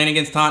 We're playing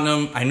against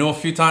Tottenham. I know a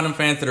few Tottenham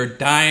fans that are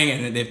dying,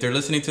 and if they're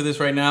listening to this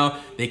right now,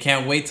 they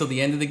can't wait till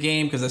the end of the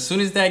game, because as soon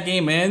as that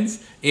game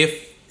ends,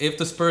 if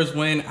the Spurs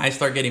win, I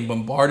start getting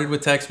bombarded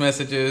with text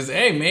messages.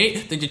 Hey,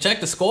 mate, did you check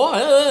the score?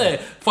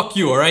 Fuck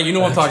you, all right? You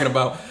know what I'm talking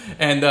about.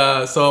 And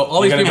so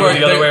all these people are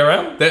the other way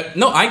around.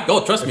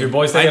 Trust me. Your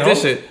boys I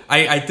dished it.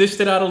 I dished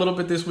it out a little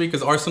bit this week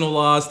because Arsenal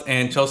lost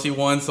and Chelsea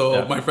won.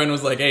 So my friend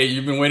was like, "Hey,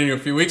 you've been waiting a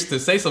few weeks to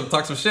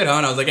talk some shit, huh?"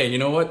 And I was like, "Hey, you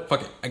know what?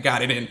 Fuck it, I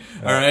got it in.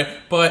 All right."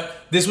 But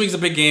this week's a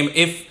big game.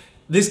 If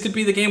this could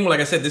be the game where, like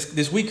I said,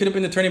 this week could have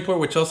been the turning point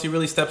where Chelsea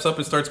really steps up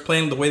and starts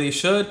playing the way they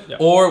should,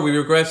 or we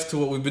regress to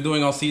what we've been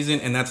doing all season,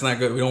 and that's not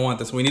good. We don't want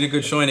this. We need a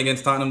good showing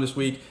against Tottenham this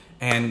week,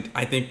 and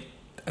I think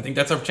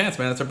that's our chance,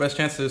 man. That's our best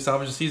chance to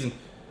salvage the season.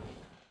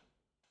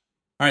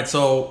 All right,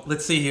 so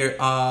let's see here.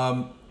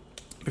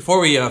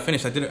 Before we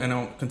finish,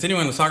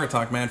 continuing the soccer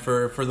talk, man,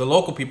 for the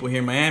local people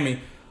here in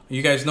Miami.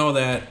 You guys know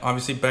that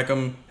obviously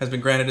Beckham has been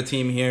granted a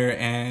team here,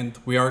 and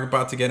we are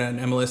about to get an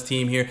MLS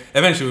team here.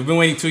 Eventually, we've been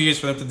waiting 2 years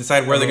for them to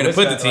decide where they're going to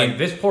put the team.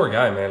 This poor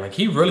guy, man,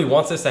 he really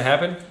wants this to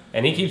happen,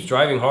 and he keeps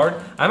driving hard.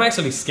 I'm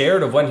actually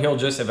scared of when he'll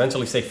just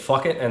eventually say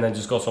fuck it and then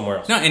just go somewhere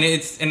else. No,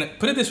 and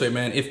put it this way,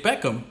 man. If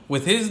Beckham,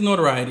 with his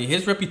notoriety,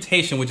 his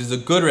reputation, which is a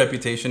good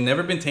reputation,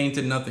 never been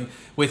tainted, nothing.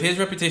 With his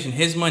reputation,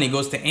 his money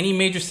goes to any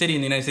major city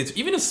in the United States,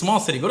 even a small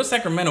city. Go to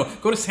Sacramento,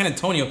 go to San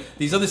Antonio,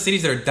 these other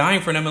cities that are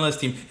dying for an MLS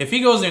team. If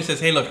he goes there and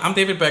says, hey, look, I'm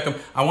David Beckham.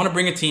 I want to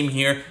bring a team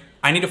here.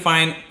 I need to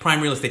find prime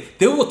real estate.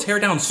 They will tear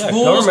down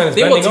schools.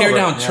 They will tear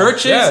down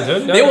churches.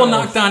 They will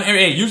knock down.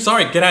 Hey, you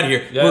sorry? Get out of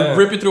here. We're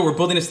ripping through. We're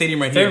building a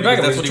stadium right here.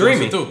 That's what he wants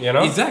to do. You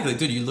know? Exactly,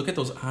 dude. You look at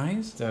those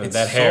eyes. Dude, it's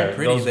that hair, so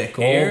pretty. Those the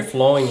gold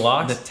flowing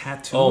locks. The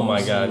tattoos. Oh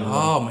my god.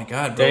 Oh my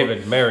god, bro.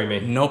 David, marry me.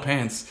 No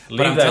pants.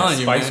 Leave I'm that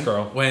Spice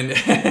Girl.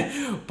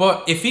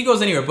 But if he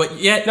goes anywhere, but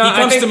yet he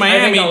comes to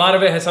Miami. I think a lot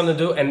of it has something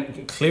to do,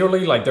 and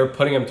clearly, they're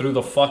putting him through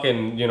the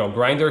fucking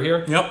grinder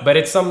here. Yep. But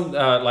it's some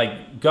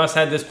Gus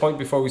had this point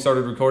before we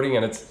started recording,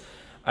 and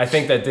I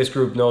think that this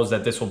group knows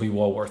that this will be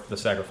well worth the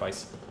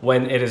sacrifice.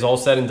 When it is all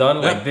said and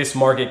done, this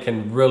market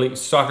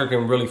soccer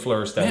can really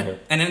flourish down here.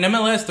 And in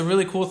MLS, the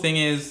really cool thing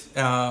is,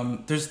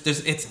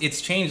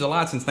 it's changed a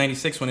lot since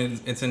 '96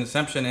 when it's in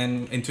inception,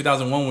 and in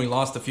 2001 when we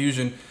lost the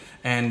Fusion.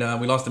 and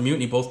we lost to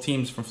Mutiny. Both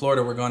teams from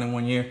Florida were gone in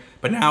 1 year.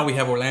 But now we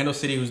have Orlando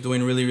City, who's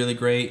doing really, really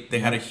great. They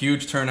had a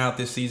huge turnout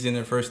this season,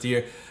 their first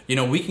year. You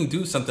know, we can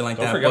do something like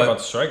Don't that. forget about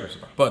the Strikers,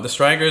 bro. But the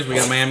Strikers, we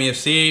got Miami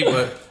FC.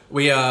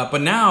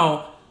 But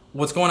now,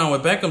 what's going on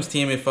with Beckham's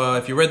team?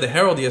 If you read the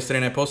Herald yesterday,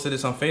 and I posted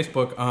this on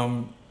Facebook,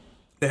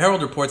 the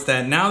Herald reports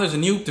that now there's a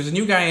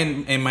new guy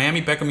in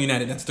Miami, Beckham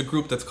United. That's the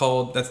group that's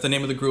the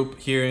name of the group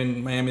here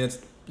in Miami that's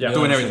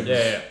doing everything.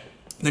 Yeah.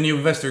 The new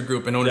investor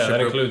group and ownership that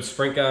group. includes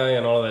Sprint Guy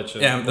and all of that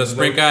shit. Yeah, the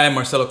Sprint Guy,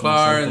 Marcelo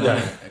Clar, and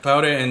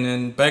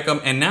then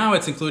Beckham, and now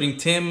it's including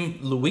Tim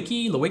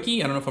Lewicki.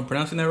 I don't know if I'm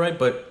pronouncing that right,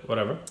 but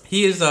whatever.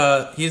 He is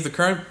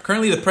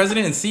currently the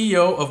president and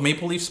CEO of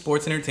Maple Leaf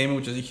Sports Entertainment,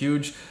 which is a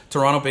huge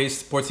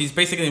Toronto-based sports. He's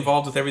basically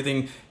involved with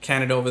everything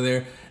Canada over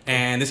there,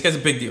 and this guy's a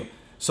big deal.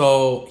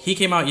 So he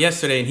came out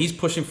yesterday and he's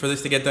pushing for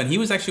this to get done. He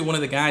was actually one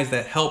of the guys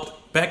that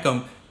helped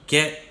Beckham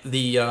get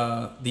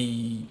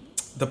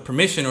the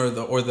permission or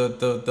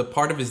the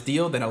part of his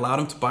deal that allowed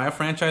him to buy a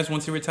franchise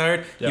once he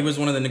retired. Yep. He was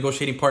one of the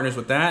negotiating partners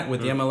with the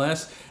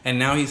MLS, and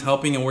now he's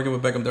helping and working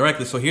with Beckham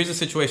directly. So here's the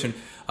situation.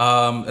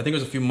 I think it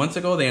was a few months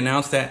ago they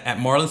announced that at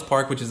Marlins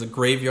Park, which is a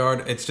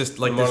graveyard, it's just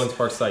like the Marlins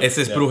Park site. It's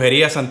this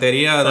brujeria,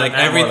 santeria, like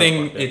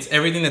everything. Park, yeah. It's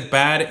everything that's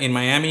bad in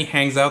Miami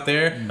hangs out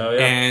there,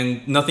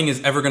 and nothing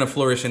is ever going to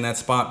flourish in that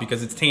spot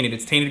because it's tainted.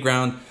 It's tainted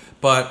ground.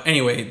 But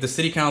anyway, the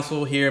city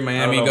council here in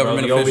Miami,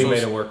 government officials. The OB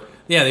made it work.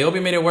 Yeah, the OB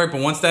made it work,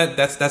 but once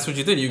that's what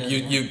you did.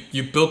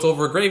 You built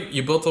over a grave,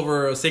 you built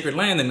over a sacred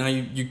land, and now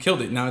you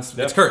killed it. Now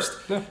it's cursed.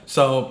 Yeah.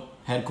 So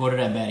headquartered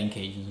at batting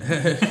cages.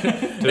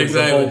 Dude,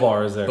 exactly. The Bull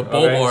Bar is there. The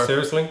Bull Bar.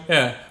 Seriously?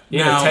 Yeah. You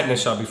need a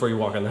tetanus shot before you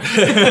walk in there.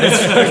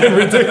 It's fucking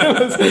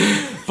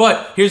ridiculous.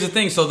 But here's the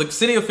thing. So the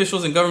city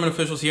officials and government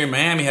officials here in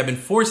Miami have been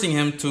forcing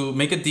him to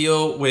make a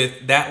deal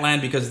with that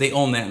land because they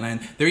own that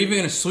land. They're even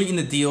going to sweeten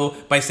the deal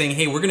by saying,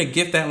 hey, we're going to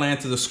gift that land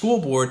to the school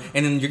board,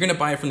 and then you're going to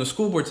buy it from the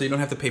school board so you don't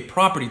have to pay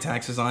property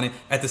taxes on it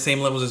at the same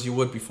levels as you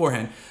would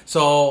beforehand.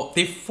 So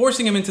they're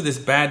forcing him into this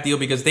bad deal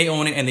because they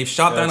own it, and they've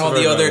shot down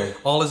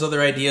all his other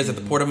ideas at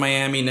the Port of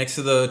Miami next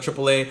to the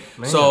AAA.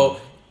 Man.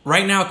 So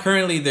right now,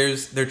 currently,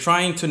 they're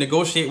trying to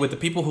negotiate with the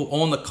people who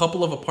own the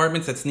couple of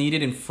apartments that's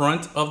needed in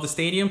front of the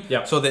stadium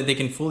so that they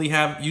can fully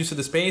have use of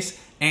the space.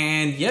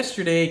 And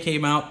yesterday it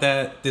came out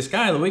that this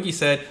guy, Lewicki,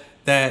 said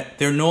that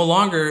they're no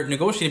longer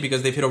negotiating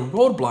because they've hit a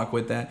roadblock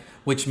with that,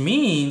 which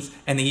means,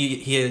 and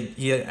he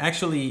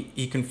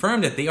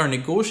confirmed that they are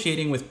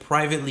negotiating with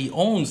privately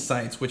owned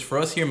sites, which for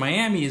us here in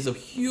Miami is a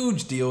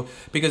huge deal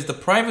because the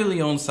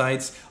privately owned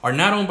sites are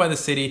not owned by the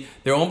city,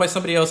 they're owned by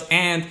somebody else,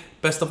 and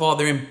best of all,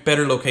 they're in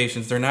better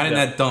locations. They're not in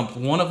that dump.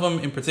 One of them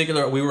in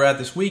particular we were at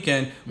this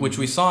weekend, which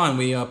we saw, and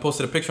we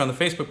posted a picture on the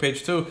Facebook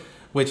page too,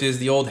 which is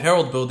the old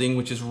Herald building,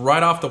 which is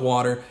right off the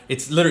water.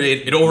 It's literally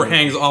it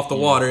overhangs off the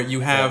water. You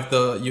have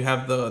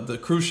the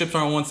cruise ships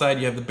are on one side.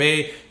 You have the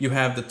bay. You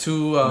have the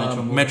two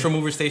Metro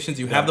Mover stations.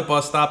 You have the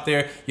bus stop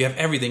there. You have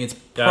everything. It's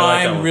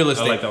prime real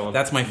estate. I like that one.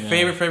 That's my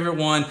favorite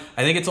one.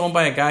 I think it's owned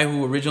by a guy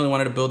who originally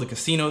wanted to build a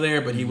casino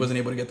there, but he wasn't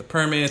able to get the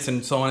permits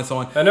and so on and so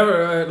on. I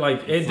never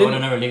Florida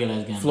never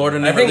legalized gambling. Florida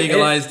never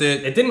legalized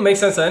it. It didn't make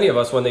sense to any of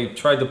us when they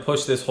tried to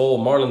push this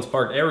whole Marlins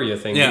Park area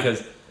thing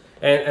because.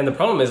 And the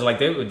problem is, like,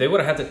 they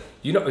would have had to,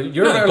 you're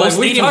both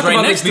stadiums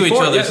right next to each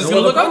other.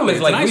 The problem is,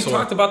 like, we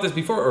talked about this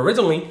before.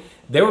 Originally,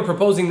 they were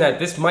proposing that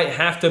this might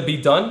have to be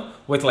done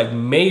with, like,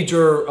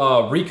 major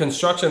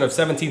reconstruction of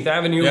 17th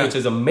Avenue, which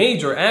is a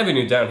major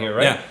avenue down here,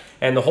 right? Yeah.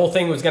 And the whole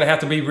thing was going to have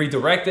to be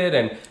redirected,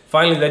 and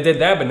finally they did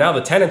that. But now the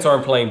tenants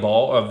aren't playing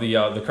ball of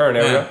the current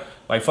area. Yeah.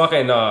 Like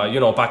fucking,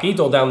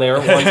 Paquito down there.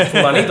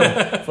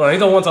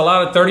 Fulanito wants a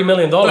lot of $30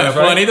 million. Right?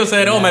 Fulanito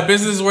said, my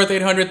business is worth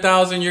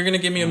 $800,000. You're going to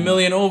give me $1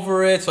 million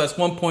over it. So that's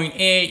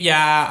 1.8.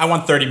 Yeah, I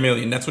want $30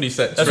 million. That's what he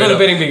said. That's where the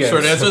bidding begins.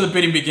 That's where the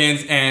bidding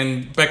begins.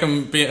 And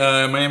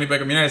Miami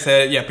Beckham United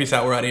said, yeah, peace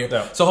out. We're out of here.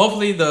 Yeah. So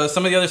hopefully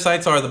some of the other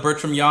sites are the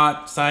Bertram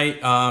Yacht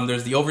site.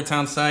 There's the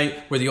Overtown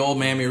site where the old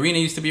Miami Arena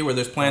used to be, where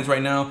there's plans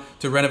right now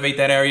to renovate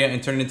that area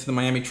and turn it into the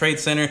Miami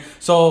Trade Center.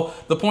 So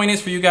the point is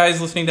for you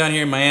guys listening down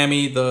here in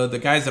Miami, the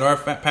guys that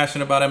are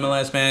passionate about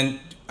MLS, man,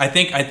 I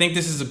think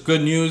this is a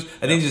good news.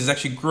 I think this is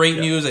actually great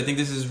news. I think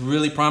this is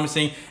really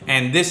promising,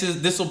 and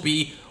this will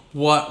be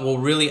what will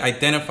really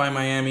identify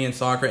Miami in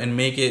soccer and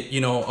make it,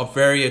 a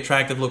very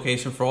attractive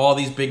location for all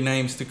these big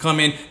names to come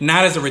in,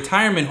 not as a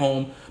retirement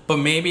home, but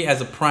maybe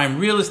as a prime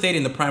real estate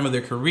in the prime of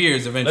their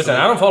careers eventually. Listen,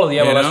 I don't follow the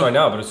MLS right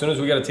now, but as soon as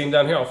we get a team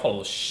down here, I'll follow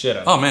the shit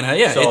out of it. Oh, man,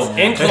 yeah. So,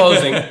 in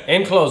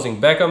closing,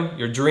 Beckham,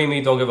 you're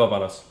dreamy. Don't give up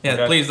on us.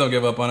 Yeah, please don't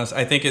give up on us.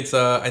 I think it's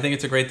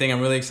a great thing.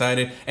 I'm really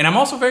excited. And I'm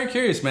also very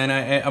curious, man.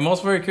 I'm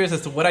also very curious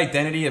as to what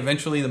identity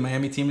eventually the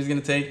Miami team is going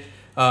to take.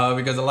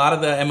 Because a lot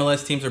of the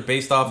MLS teams are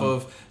based off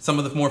of some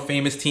of the more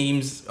famous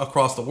teams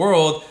across the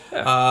world.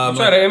 Yeah.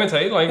 Try to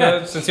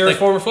imitate, sincerest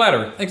form of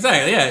flattery.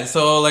 Exactly, yeah.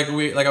 So, like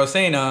I was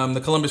saying,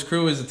 the Columbus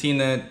Crew is a team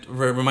that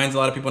reminds a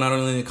lot of people not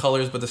only the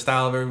colors but the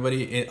style of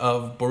everybody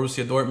of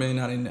Borussia Dortmund,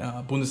 not in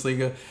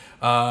Bundesliga.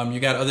 You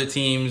got other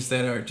teams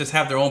that are just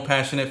have their own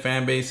passionate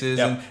fan bases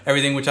and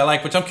everything, which I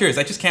like. Which I'm curious.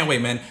 I just can't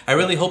wait, man. I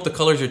really hope the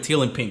colors are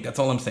teal and pink. That's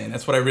all I'm saying.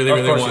 That's what I really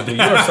want. Of course you do.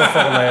 You are so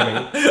fucking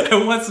Miami.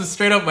 I want some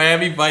straight up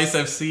Miami Vice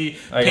FC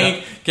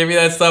pink. Give me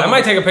that stuff. I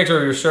might take a picture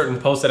of your shirt and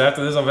post it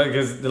after this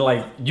because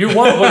like you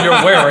want what you're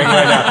wearing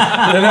right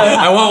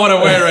now. I want what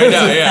I'm wearing right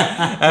now.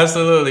 Yeah,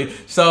 absolutely.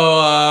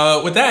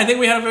 So with that, I think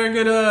we had a very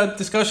good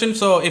discussion.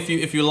 So if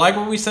you like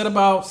what we said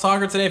about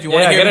soccer today, if you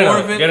want to hear more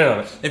of it, get in on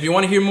it. If you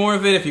want to hear more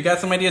of it, if you got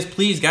some ideas,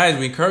 please, guys,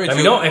 we encourage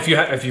you. No, if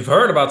you've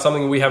heard about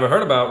something we haven't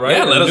heard about, right?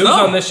 Yeah, let us news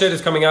know. On this shit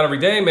is coming out every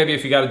day. Maybe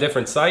if you got a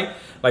different site.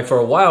 Like for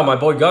a while, my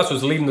boy Gus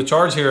was leading the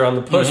charge here on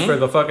the push for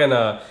the fucking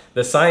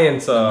the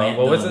science.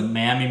 What was it?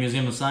 Miami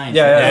Museum of Science.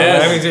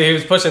 Yeah. I mean, he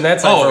was pushing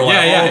that site for a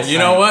while. Yeah. You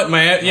know what?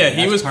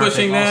 He was perfect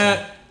pushing that.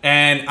 also.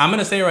 And I'm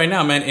gonna say right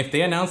now, man, if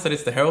they announce that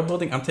it's the Herald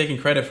Building, I'm taking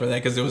credit for that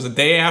because it was a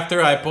day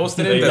after I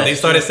posted it that they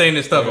started saying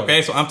this stuff.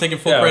 Okay, so I'm taking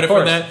full credit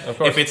for that.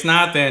 If it's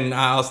not, then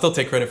I'll still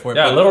take credit for it.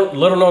 Yeah,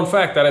 little known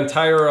fact that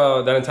entire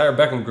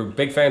Beckham group,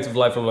 big fans of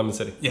Live from Lemon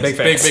City. Yes, big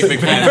fans. big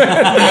fans.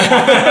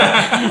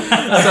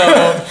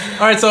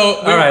 All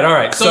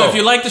right. So if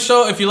you like the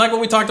show, if you like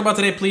what we talked about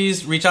today,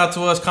 please reach out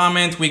to us,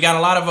 comment. We got a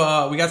lot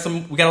of we got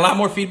a lot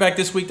more feedback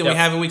this week than we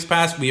have in weeks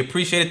past. We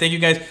appreciate it. Thank you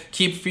guys.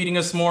 Keep feeding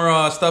us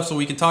more stuff so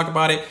we can talk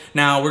about it.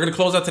 Now we're gonna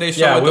close out today's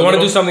show. Yeah, we want to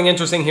do something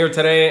interesting here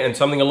today and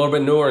something a little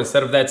bit newer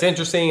instead of That's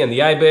Interesting and the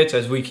iBitch.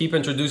 As we keep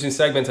introducing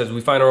segments, as we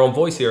find our own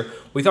voice here,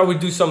 we thought we'd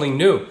do something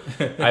new.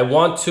 I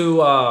want to.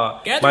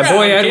 My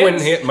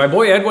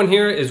boy Edwin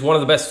here is one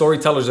of the best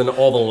storytellers in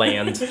all the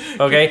land.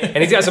 Okay,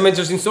 and he's got some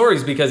interesting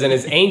stories because in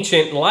his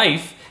ancient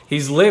life,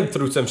 he's lived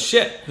through some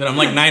shit. That I'm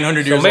like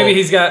 900 years old. So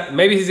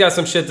maybe he's got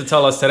some shit to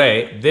tell us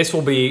today. This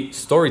will be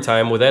story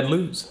time with Ed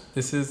Luz.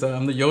 This is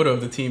I'm the Yoda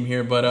of the team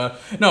here, but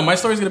no, my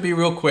story's gonna be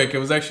real quick. It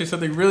was actually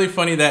something really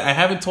funny that I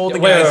haven't told the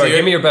guys here.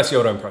 Give me your best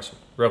Yoda impression,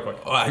 real quick.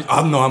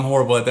 I'm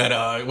horrible at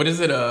that. What is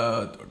it?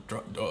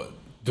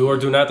 Do or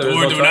do not. There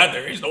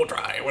is no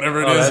try.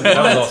 Whatever it is. That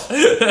was awful.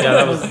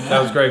 Yeah,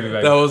 that was gravy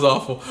back. That was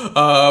awful.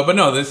 But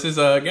no, this is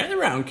gather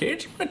around,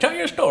 kids. I'm gonna tell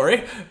you a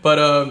story. But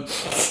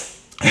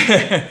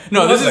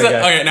no, this is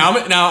okay.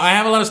 Now I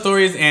have a lot of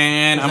stories,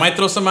 and I might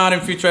throw some out in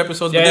future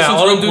episodes. Yeah, but this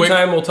one's all real in due quick.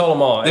 time we'll tell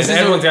them all. This and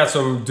everyone's got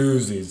some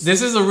doozies.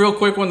 This is a real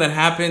quick one that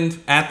happened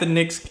at the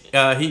Knicks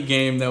Heat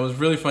game that was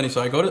really funny.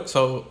 So I go to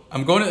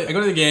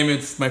the game.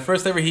 It's my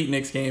first ever Heat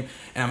Knicks game,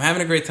 and I'm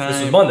having a great time.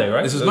 This was Monday,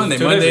 right? This was Monday.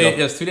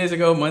 Yes, 2 days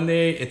ago.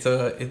 Monday.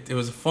 It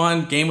was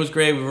fun. Game was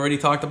great. We've already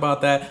talked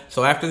about that.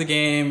 So after the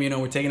game,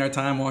 we're taking our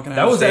time walking out.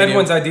 That was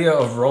Edwin's idea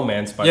of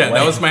romance, by the way. Yeah,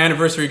 that was my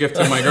anniversary gift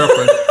to my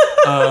girlfriend.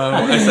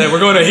 I said, we're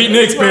going to Heat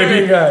Knicks,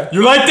 baby.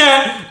 You like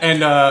that?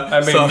 And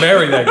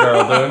marry that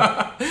girl,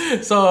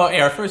 dude. So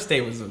our first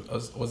date was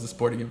a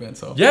sporting event.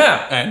 So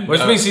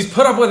which means she's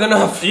put up with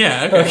enough.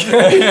 Yeah.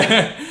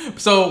 Okay.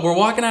 So we're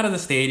walking out of the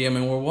stadium,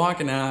 and we're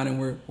walking out, and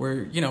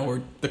we're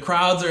the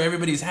crowds are,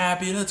 everybody's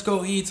happy. Let's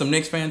go Heat. Some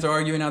Knicks fans are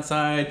arguing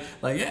outside,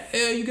 like,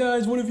 yeah, you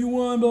guys, what have you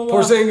won? Blah, blah.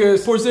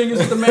 Porzingis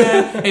is the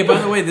man. Hey,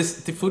 by the way, the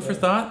food for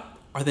thought.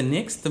 Are the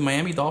Knicks the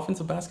Miami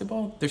Dolphins of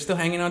basketball? They're still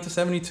hanging on to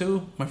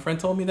 72. My friend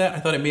told me that. I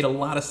thought it made a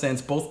lot of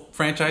sense. Both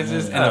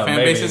franchises and the fan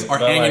bases are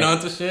hanging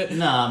on to shit.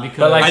 Nah,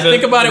 because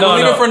think about it. We'll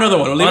leave it for another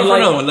one. Let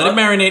it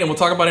marinate, and we'll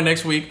talk about it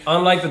next week.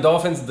 Unlike the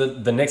Dolphins,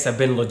 the Knicks have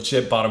been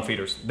legit bottom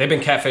feeders. They've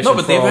been catfishing. No,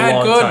 but they've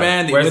had good,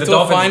 man. They went to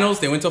Dolphins, finals.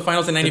 They went to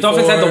finals in '94.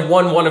 The Dolphins had the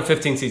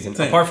 1-1-15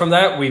 season. Apart from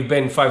that, we've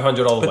been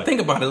 500 all the way. But think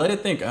about it. Let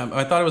it think.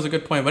 I thought it was a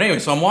good point. But anyway,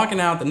 so I'm walking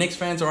out. The Knicks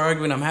fans are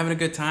arguing. I'm having a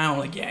good time. I'm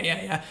like,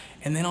 yeah.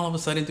 And then all of a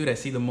sudden, dude, I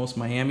see the most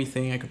Miami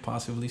thing I could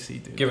possibly see,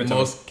 dude. Give it to the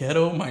most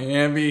ghetto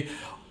Miami.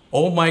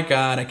 Oh my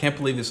God, I can't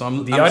believe this. So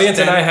the audience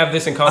and I have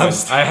this in common.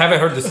 I haven't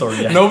heard the story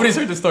yet. Nobody's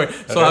heard the story.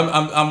 Okay. So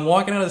I'm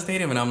walking out of the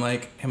stadium, and I'm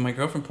like, and my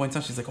girlfriend points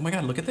out, she's like, oh my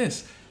God, look at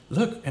this.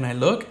 Look. And I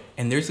look,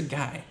 and there's a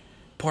guy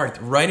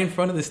parked right in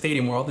front of the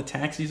stadium where all the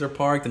taxis are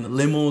parked and the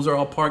limos are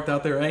all parked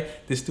out there, right?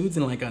 This dude's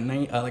in like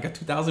a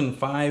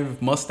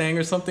 2005 Mustang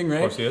or something, right?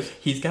 Of course he is.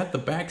 He's got the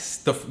back,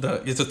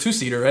 it's a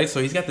two-seater, right?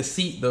 So he's got the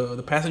seat,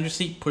 the passenger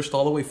seat pushed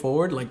all the way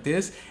forward like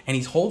this, and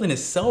he's holding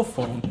his cell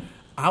phone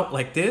out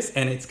like this,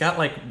 and it's got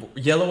like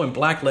yellow and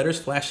black letters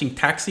flashing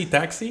taxi,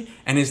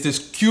 and it's this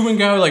Cuban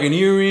guy with like an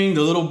earring,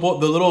 the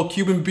little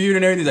Cuban beard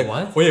and everything. He's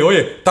like, what?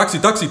 Oye,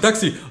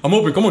 taxi, I'm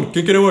open, come on,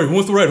 ¿Quién quiere ir? Who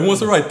wants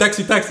to ride?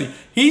 Taxi.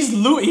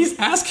 He's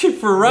asking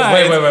for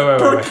rides.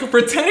 Wait.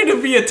 Pretending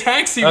to be a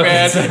taxi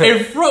man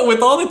in front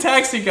with all the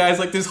taxi guys,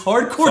 like this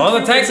hardcore. So all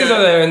the taxis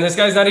are there, and this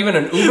guy's not even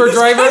an Uber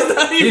driver.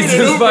 He's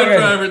an Uber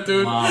driver,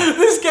 dude. Wow.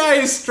 This guy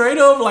is straight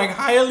up like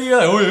highly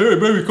like, oh hey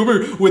baby, come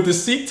here, with the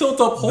seat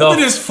tilt up,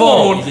 holding his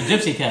phone. He's a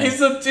gypsy cat.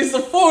 It's a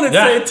phone and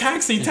saying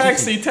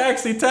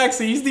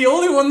taxi. He's the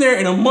only one there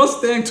in a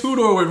Mustang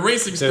two-door with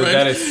racing stripes. Dude,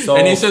 that is so.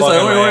 And he's just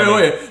like,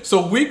 wait.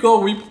 So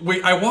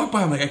I walk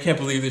by. I'm like, I can't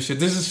believe this shit.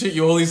 This is shit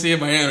you only see in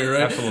Miami, right?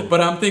 right? Absolutely.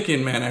 But I'm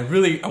thinking, man,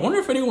 I wonder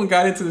if anyone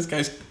got into this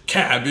guy's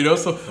cab, you know?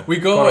 So we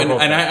go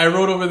and I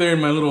rode over there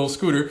in my little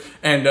scooter,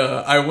 and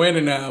I went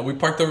and we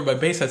parked over by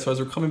Bayside. So as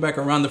we're coming back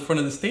around the front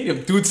of the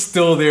stadium, dude's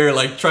still there,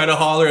 like trying to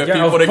holler at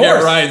people to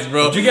get rides,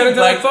 bro. Did you get into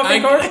that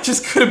fucking car? I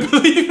just couldn't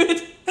believe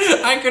it.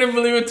 I couldn't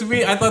believe it. To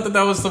me, I thought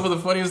that was some of the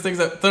funniest things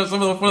I've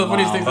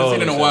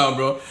seen in a while,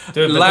 bro.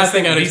 Dude, last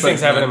thing these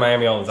things happen in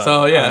Miami all the time.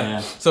 So yeah.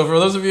 So for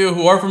those of you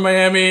who are from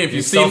Miami, if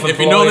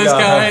you know this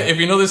guy, if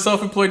you know this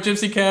self-employed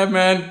gypsy cab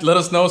man, let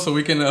us know so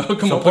we can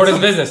hook him up. Support his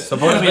business.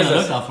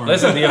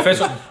 Listen, the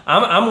official.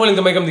 I'm willing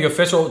to make him the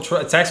official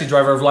taxi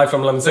driver of Live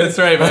from Lemon City. That's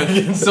right,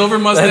 man. Silver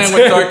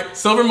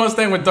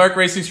Mustang with dark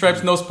racing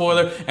stripes, no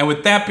spoiler. And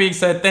with that being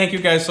said, thank you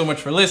guys so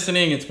much for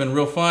listening. It's been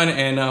real fun,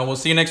 and we'll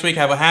see you next week.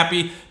 Have a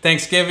happy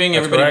Thanksgiving.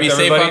 Everybody be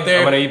safe out there.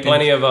 I'm gonna eat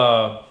plenty of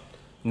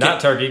not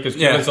turkey because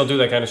Cubans don't do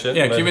that kind of shit.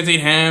 Yeah, Cubans eat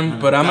ham,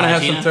 but I'm gonna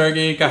have some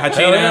turkey,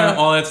 cajachina,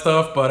 all that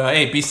stuff. But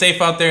hey, be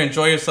safe out there.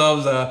 Enjoy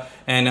yourselves.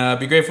 And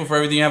be grateful for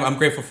everything you have. I'm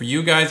grateful for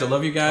you guys. I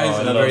love you guys.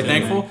 I'm very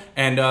thankful, man.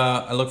 And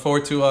I look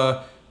forward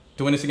to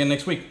doing this again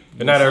next week.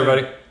 Good night,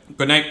 everybody.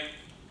 Good night.